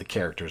more of the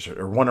characters,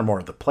 or one or more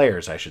of the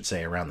players, I should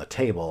say, around the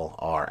table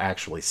are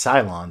actually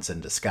Cylons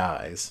in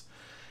disguise.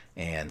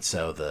 And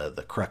so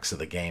the crux of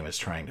the game is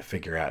trying to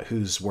figure out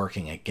who's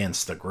working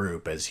against the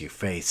group as you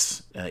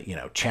face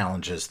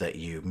challenges that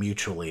you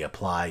mutually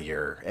apply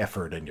your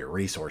effort and your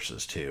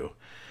resources to.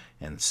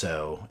 And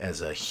so as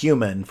a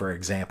human, for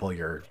example,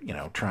 you're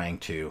trying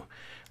to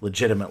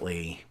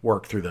legitimately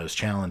work through those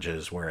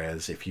challenges,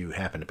 whereas if you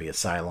happen to be a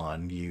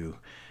Cylon, you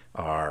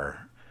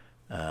are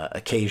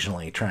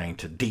occasionally trying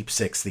to deep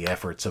six the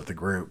efforts of the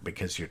group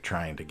because you're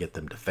trying to get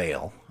them to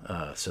fail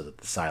so that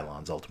the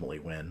Cylons ultimately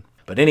win.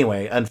 But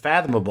anyway,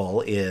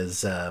 Unfathomable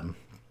is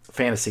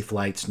Fantasy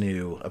Flight's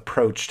new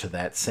approach to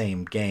that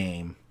same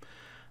game,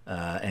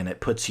 and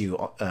it puts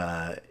you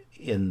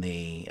in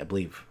the, I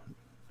believe,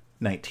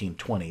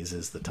 1920s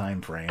is the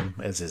time frame,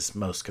 as is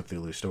most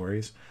Cthulhu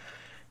stories.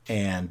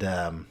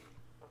 And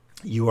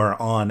you are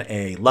on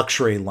a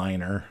luxury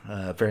liner,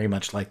 very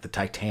much like the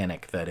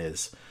Titanic, that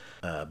is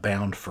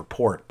bound for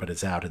port, but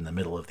is out in the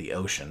middle of the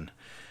ocean.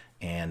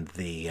 And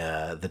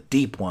the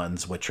deep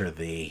ones, which are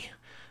the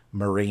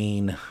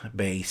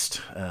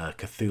marine-based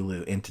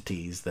Cthulhu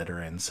entities that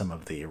are in some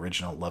of the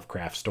original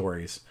Lovecraft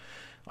stories,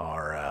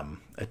 are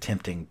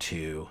attempting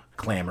to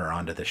clamber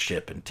onto the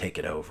ship and take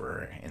it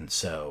over. And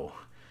so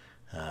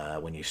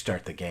when you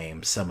start the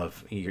game,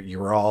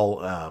 you're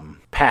all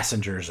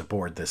passengers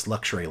aboard this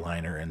luxury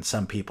liner, and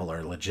some people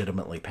are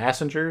legitimately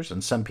passengers,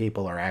 and some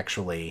people are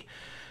actually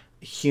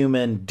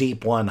human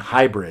Deep One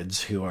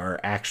hybrids who are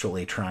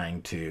actually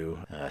trying to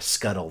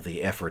scuttle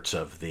the efforts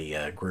of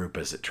the group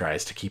as it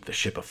tries to keep the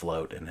ship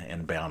afloat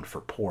and bound for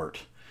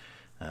port,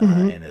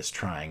 and is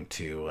trying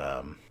to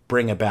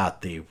bring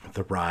about the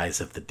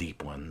rise of the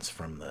Deep Ones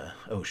from the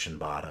ocean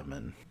bottom.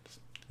 And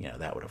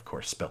that would, of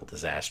course, spell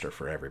disaster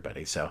for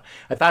everybody. So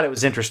I thought it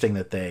was interesting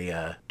that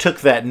they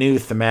took that new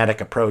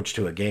thematic approach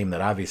to a game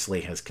that obviously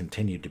has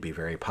continued to be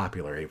very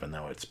popular, even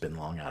though it's been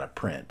long out of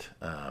print.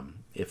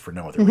 If for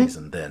no other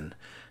reason than,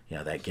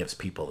 that gives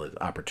people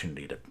the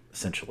opportunity to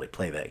essentially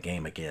play that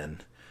game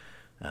again,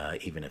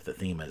 even if the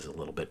theme is a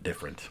little bit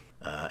different.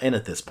 And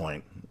at this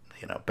point,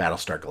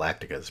 Battlestar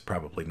Galactica is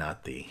probably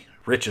not the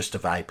richest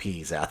of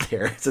IPs out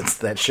there since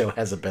that show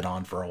hasn't been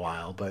on for a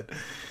while.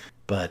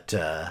 But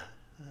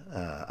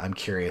I'm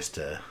curious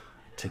to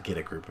get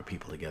a group of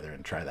people together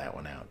and try that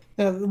one out.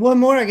 One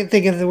more I can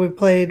think of that we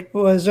played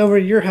was over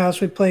at your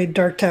house. We played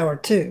Dark Tower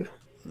 2.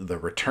 The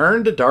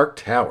Return to Dark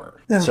Tower.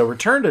 Oh. So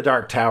Return to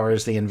Dark Tower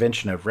is the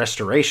invention of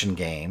Restoration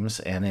Games,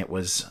 and it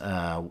was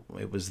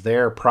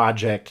their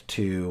project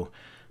to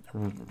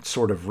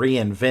sort of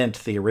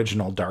reinvent the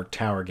original Dark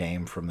Tower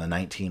game from the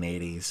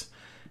 1980s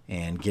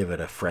and give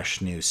it a fresh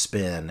new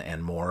spin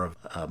and more of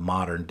a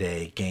modern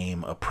day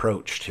game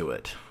approach to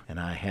it. And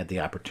I had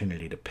the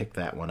opportunity to pick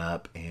that one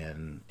up,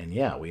 and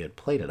yeah, we had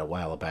played it a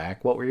while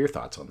back. What were your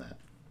thoughts on that?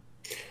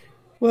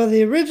 Well,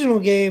 the original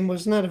game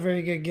was not a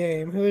very good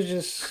game. It was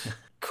just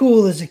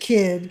cool as a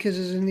kid because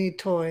it was a neat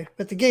toy,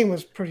 but the game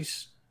was pretty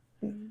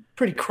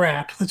pretty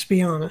crap. Let's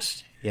be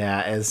honest.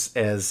 Yeah, as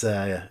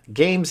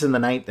games in the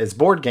night as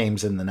board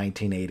games in the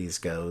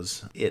 1980s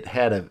goes, it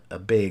had a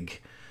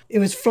big. It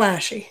was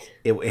flashy.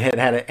 It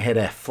had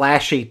a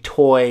flashy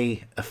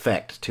toy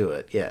effect to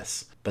it,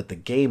 yes. But the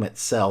game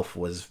itself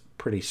was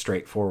pretty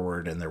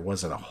straightforward, and there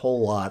wasn't a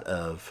whole lot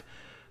of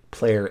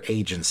player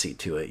agency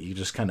to it. You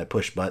just kind of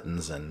push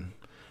buttons and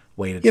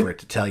waited for it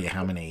to tell you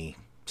how many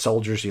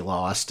soldiers you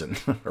lost, and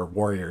or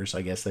warriors,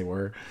 I guess they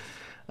were.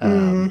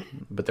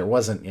 But there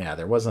wasn't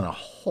a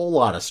whole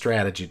lot of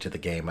strategy to the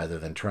game other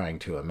than trying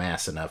to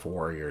amass enough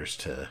warriors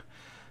to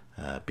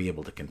be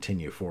able to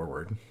continue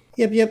forward.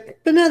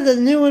 Yep. But no, the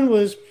new one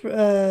was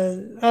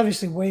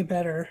obviously way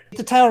better.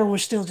 The tower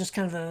was still just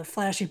kind of a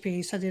flashy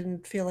piece. I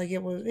didn't feel like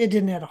it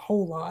didn't add a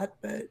whole lot,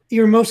 but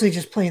you were mostly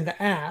just playing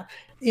the app,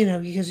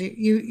 because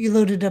you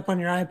loaded up on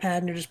your iPad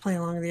and you're just playing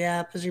along with the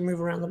app as you move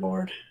around the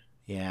board.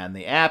 Yeah, and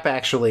the app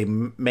actually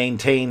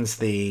maintains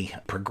the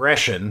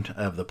progression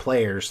of the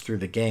players through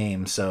the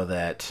game so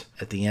that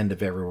at the end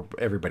of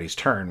everybody's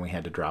turn, we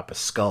had to drop a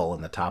skull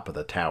in the top of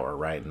the tower,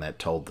 right? And that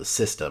told the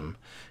system,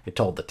 it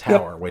told the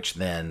tower, which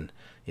then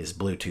is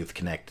Bluetooth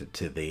connected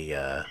to the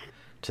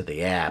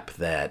app,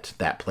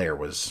 that player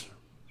was,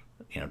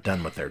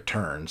 done with their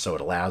turn. So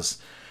it allows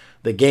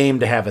the game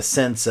to have a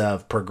sense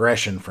of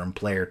progression from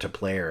player to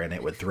player, and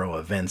it would throw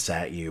events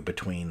at you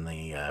between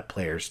the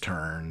players'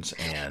 turns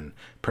and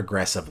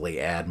progressively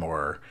add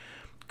more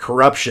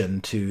corruption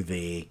to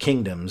the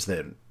kingdoms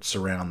that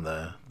surround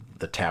the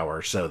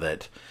tower, so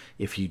that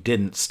if you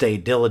didn't stay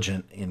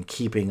diligent in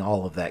keeping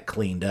all of that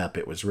cleaned up,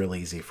 it was real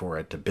easy for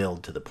it to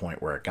build to the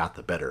point where it got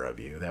the better of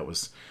you. That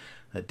was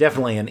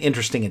definitely an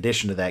interesting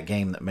addition to that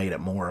game that made it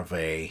more of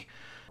a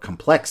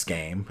complex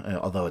game,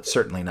 although it's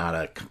certainly not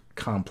a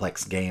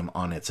complex game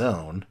on its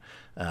own.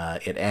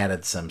 It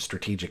added some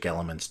strategic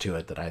elements to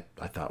it that I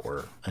thought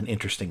were an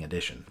interesting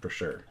addition, for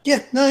sure.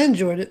 Yeah, no, I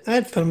enjoyed it. I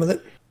had fun with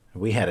it.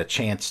 We had a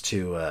chance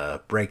to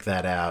break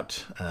that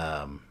out.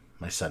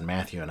 My son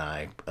Matthew and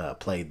I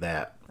played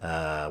that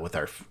with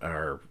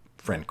our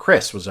friend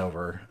Chris was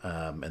over,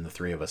 and the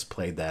three of us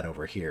played that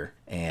over here.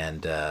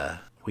 And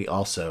we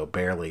also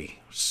barely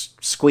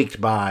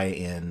squeaked by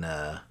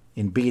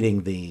in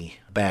beating the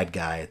bad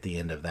guy at the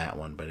end of that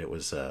one, but it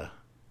was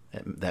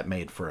that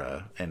made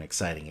for an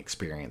exciting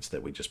experience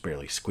that we just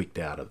barely squeaked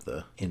out of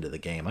the end of the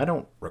game. I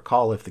don't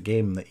recall if the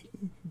game that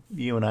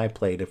you and I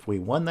played, if we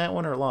won that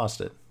one or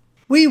lost it.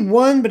 We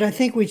won, but I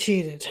think we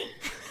cheated.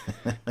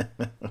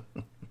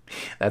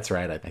 That's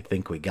right. I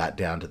think we got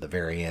down to the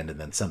very end and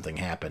then something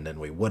happened, and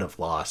we would have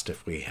lost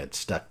if we had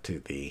stuck to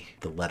the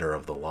letter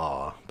of the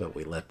law, but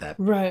we let that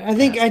right. I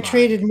think I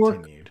traded more.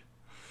 Continued.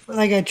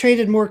 Like I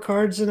traded more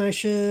cards than I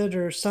should,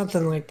 or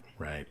something like.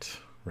 Right.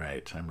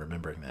 I'm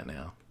remembering that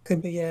now.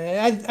 Could be,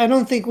 yeah. I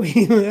don't think I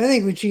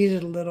think we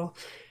cheated a little,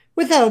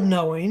 without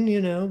knowing,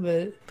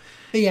 but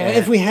yeah.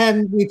 If we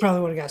hadn't, we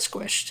probably would have got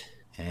squished.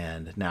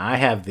 And now I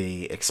have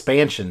the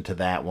expansion to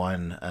that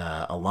one,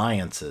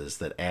 Alliances,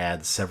 that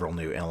adds several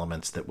new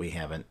elements that we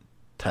haven't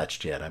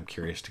touched yet. I'm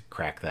curious to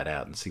crack that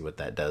out and see what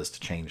that does to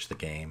change the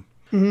game.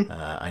 Mm-hmm.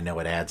 I know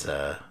it adds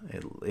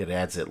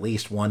at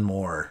least one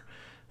more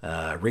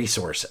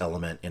resource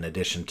element in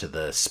addition to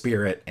the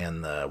spirit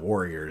and the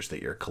warriors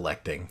that you're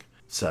collecting.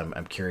 So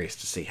I'm curious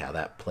to see how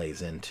that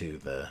plays into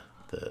the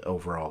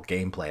overall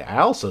gameplay. I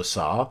also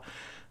saw,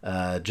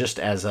 just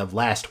as of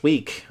last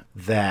week,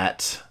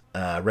 that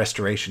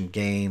Restoration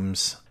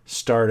Games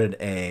started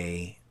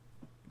a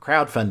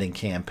crowdfunding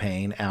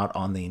campaign out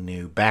on the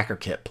new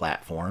BackerKit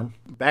platform.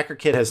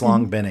 BackerKit has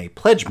long been a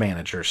pledge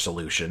manager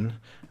solution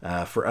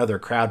for other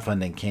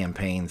crowdfunding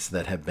campaigns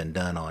that have been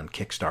done on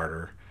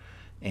Kickstarter,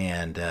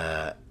 and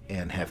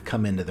have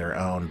come into their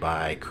own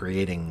by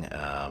creating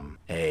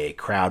a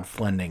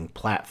crowdfunding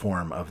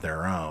platform of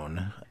their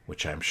own,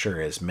 which I'm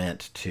sure is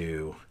meant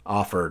to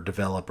offer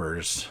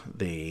developers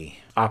the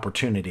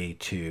opportunity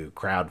to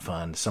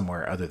crowdfund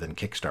somewhere other than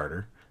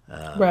Kickstarter.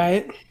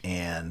 Right.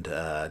 And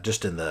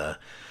just in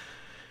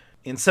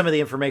some of the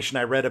information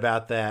I read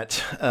about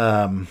that,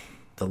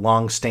 the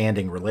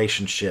long-standing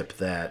relationship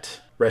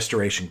that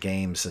Restoration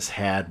Games has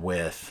had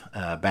with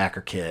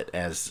BackerKit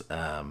as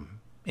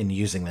in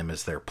using them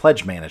as their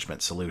pledge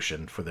management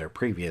solution for their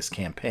previous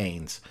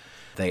campaigns,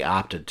 they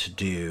opted to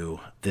do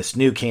this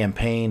new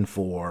campaign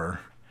for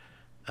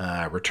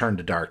Return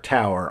to Dark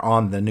Tower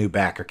on the new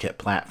BackerKit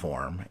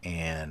platform.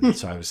 And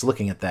so I was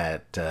looking at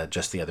that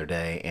just the other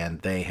day,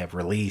 and they have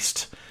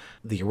released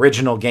the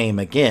original game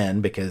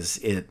again because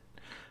it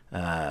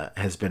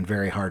has been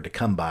very hard to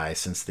come by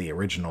since the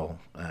original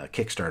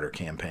Kickstarter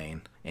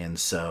campaign. And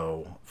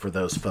so for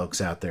those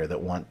folks out there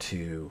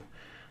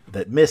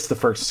that missed the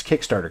first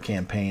Kickstarter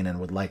campaign and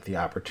would like the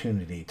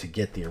opportunity to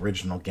get the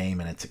original game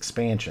and its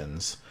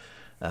expansions,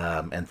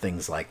 and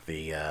things like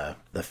the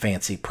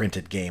fancy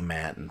printed game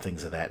mat and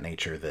things of that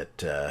nature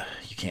that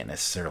you can't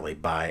necessarily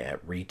buy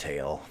at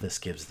retail, this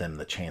gives them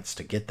the chance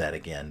to get that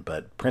again.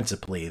 But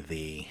principally,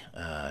 the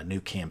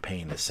new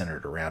campaign is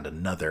centered around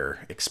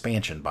another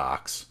expansion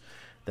box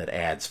that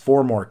adds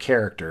 4 more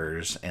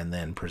characters and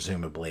then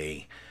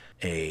presumably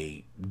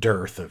a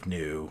dearth of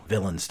new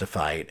villains to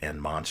fight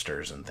and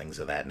monsters and things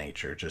of that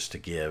nature, just to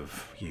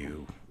give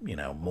you,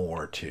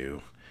 more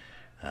to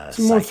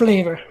some more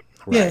flavor.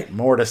 Right, yeah.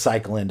 More to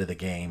cycle into the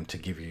game to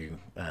give you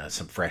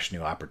some fresh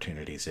new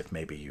opportunities. If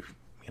maybe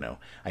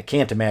I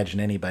can't imagine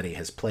anybody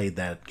has played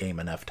that game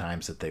enough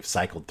times that they've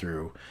cycled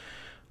through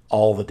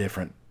all the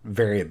different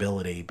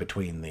variability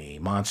between the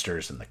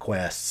monsters and the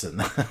quests and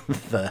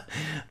the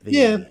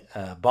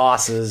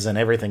bosses and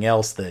everything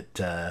else that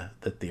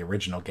the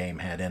original game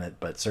had in it.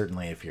 But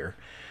certainly if you're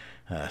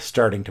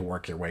starting to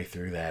work your way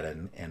through that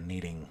and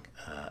needing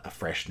a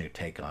fresh new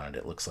take on it,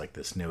 it looks like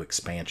this new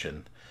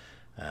expansion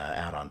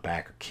out on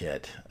Backer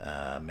Kit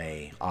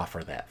may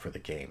offer that for the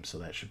game. So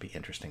that should be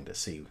interesting to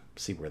see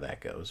where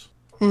that goes.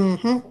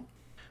 Mm-hmm.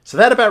 So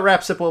that about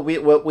wraps up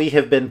what we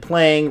have been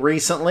playing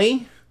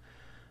recently.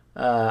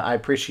 I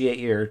appreciate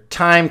your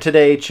time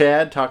today,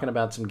 Chad, talking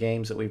about some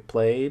games that we've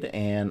played,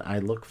 and I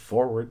look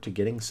forward to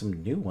getting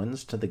some new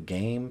ones to the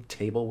game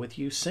table with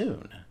you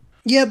soon.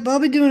 Yep, I'll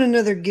be doing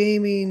another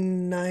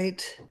gaming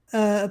night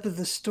up at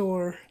the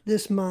store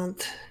this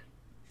month.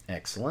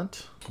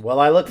 Excellent. Well,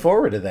 I look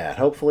forward to that.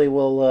 Hopefully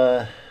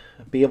we'll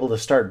be able to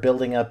start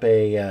building up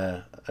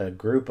a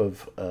group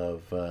of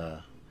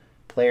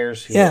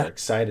players who are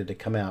excited to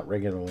come out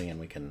regularly, and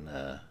we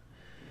can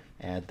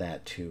add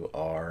that to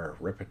our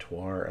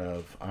repertoire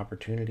of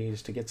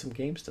opportunities to get some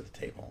games to the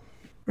table.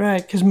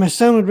 Right, because my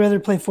son would rather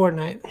play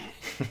Fortnite.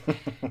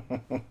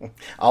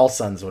 All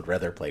sons would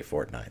rather play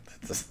Fortnite.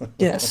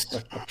 Yes.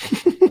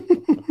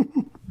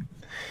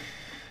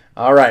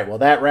 All right, well,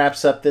 that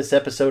wraps up this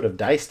episode of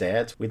Dice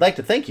Dads. We'd like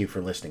to thank you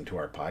for listening to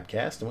our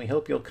podcast, and we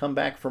hope you'll come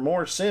back for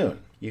more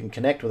soon. You can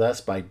connect with us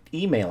by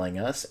emailing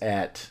us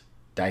at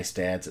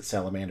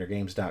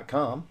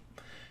dicedads@salamandergames.com.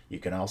 You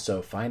can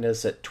also find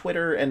us at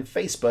Twitter and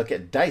Facebook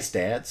at Dice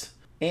Dads,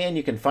 and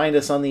you can find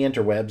us on the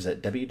interwebs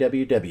at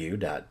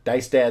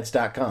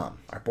www.dicedads.com.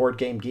 Our Board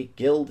Game Geek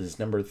Guild is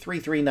number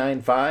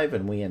 3395,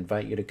 and we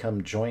invite you to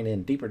come join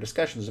in deeper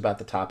discussions about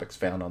the topics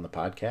found on the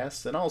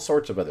podcast and all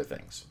sorts of other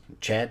things.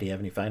 Chad, do you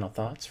have any final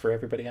thoughts for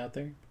everybody out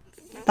there?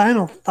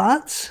 Final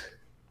thoughts?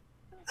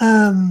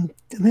 Man,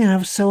 I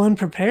was so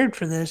unprepared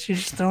for this. You're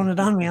just throwing it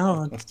on me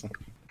all of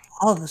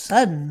a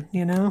sudden,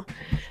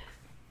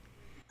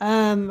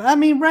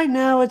 right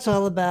now it's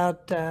all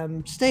about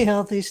stay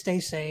healthy, stay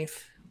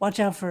safe. Watch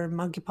out for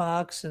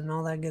monkeypox and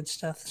all that good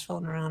stuff that's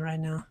floating around right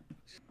now.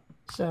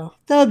 So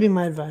that would be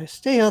my advice.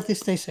 Stay healthy,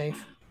 stay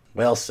safe.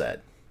 Well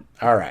said.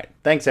 All right.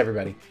 Thanks,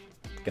 everybody.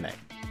 Good night.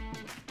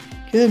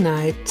 Good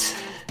night.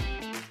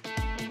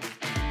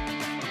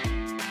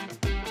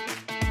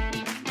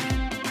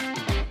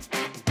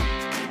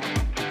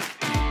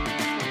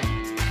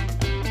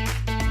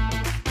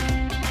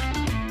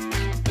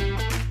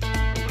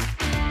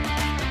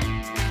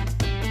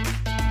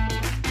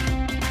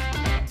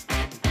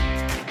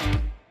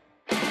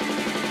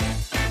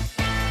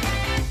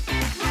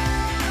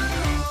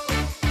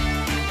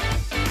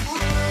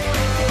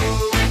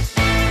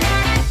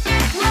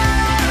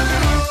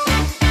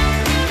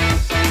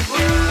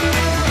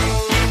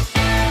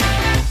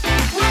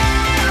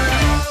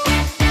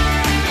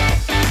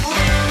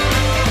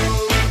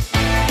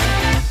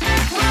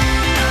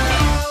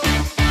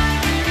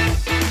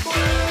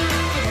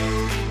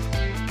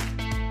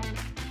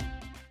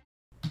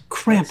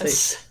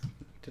 Krampus.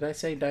 Did I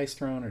say Dice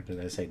Throne or did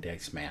I say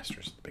Dice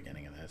Masters at the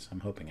beginning of this? I'm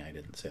hoping I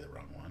didn't say the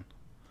wrong one.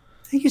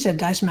 I think you said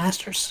Dice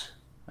Masters.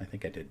 I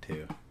think I did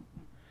too.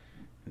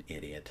 An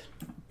idiot.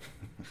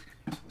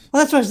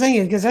 Well, that's what I was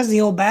thinking, because that's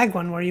the old bag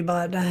one where you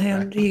bought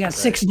you got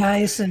 6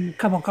 dice and a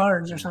couple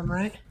cards or something,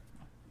 right?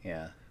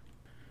 Yeah.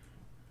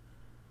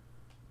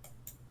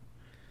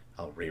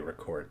 I'll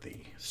re-record the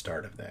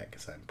start of that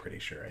because I'm pretty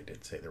sure I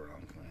did say the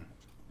wrong thing.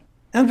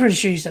 I'm pretty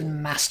sure you said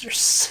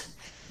Masters.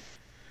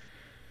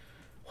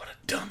 What a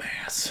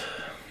dumbass.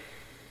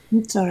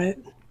 It's all right.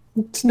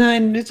 It's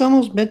 9. It's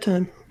almost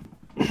bedtime.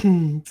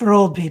 For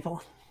old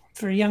people.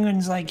 For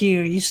young'uns like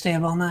you stay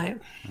up all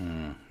night.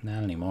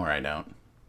 Not anymore, I don't.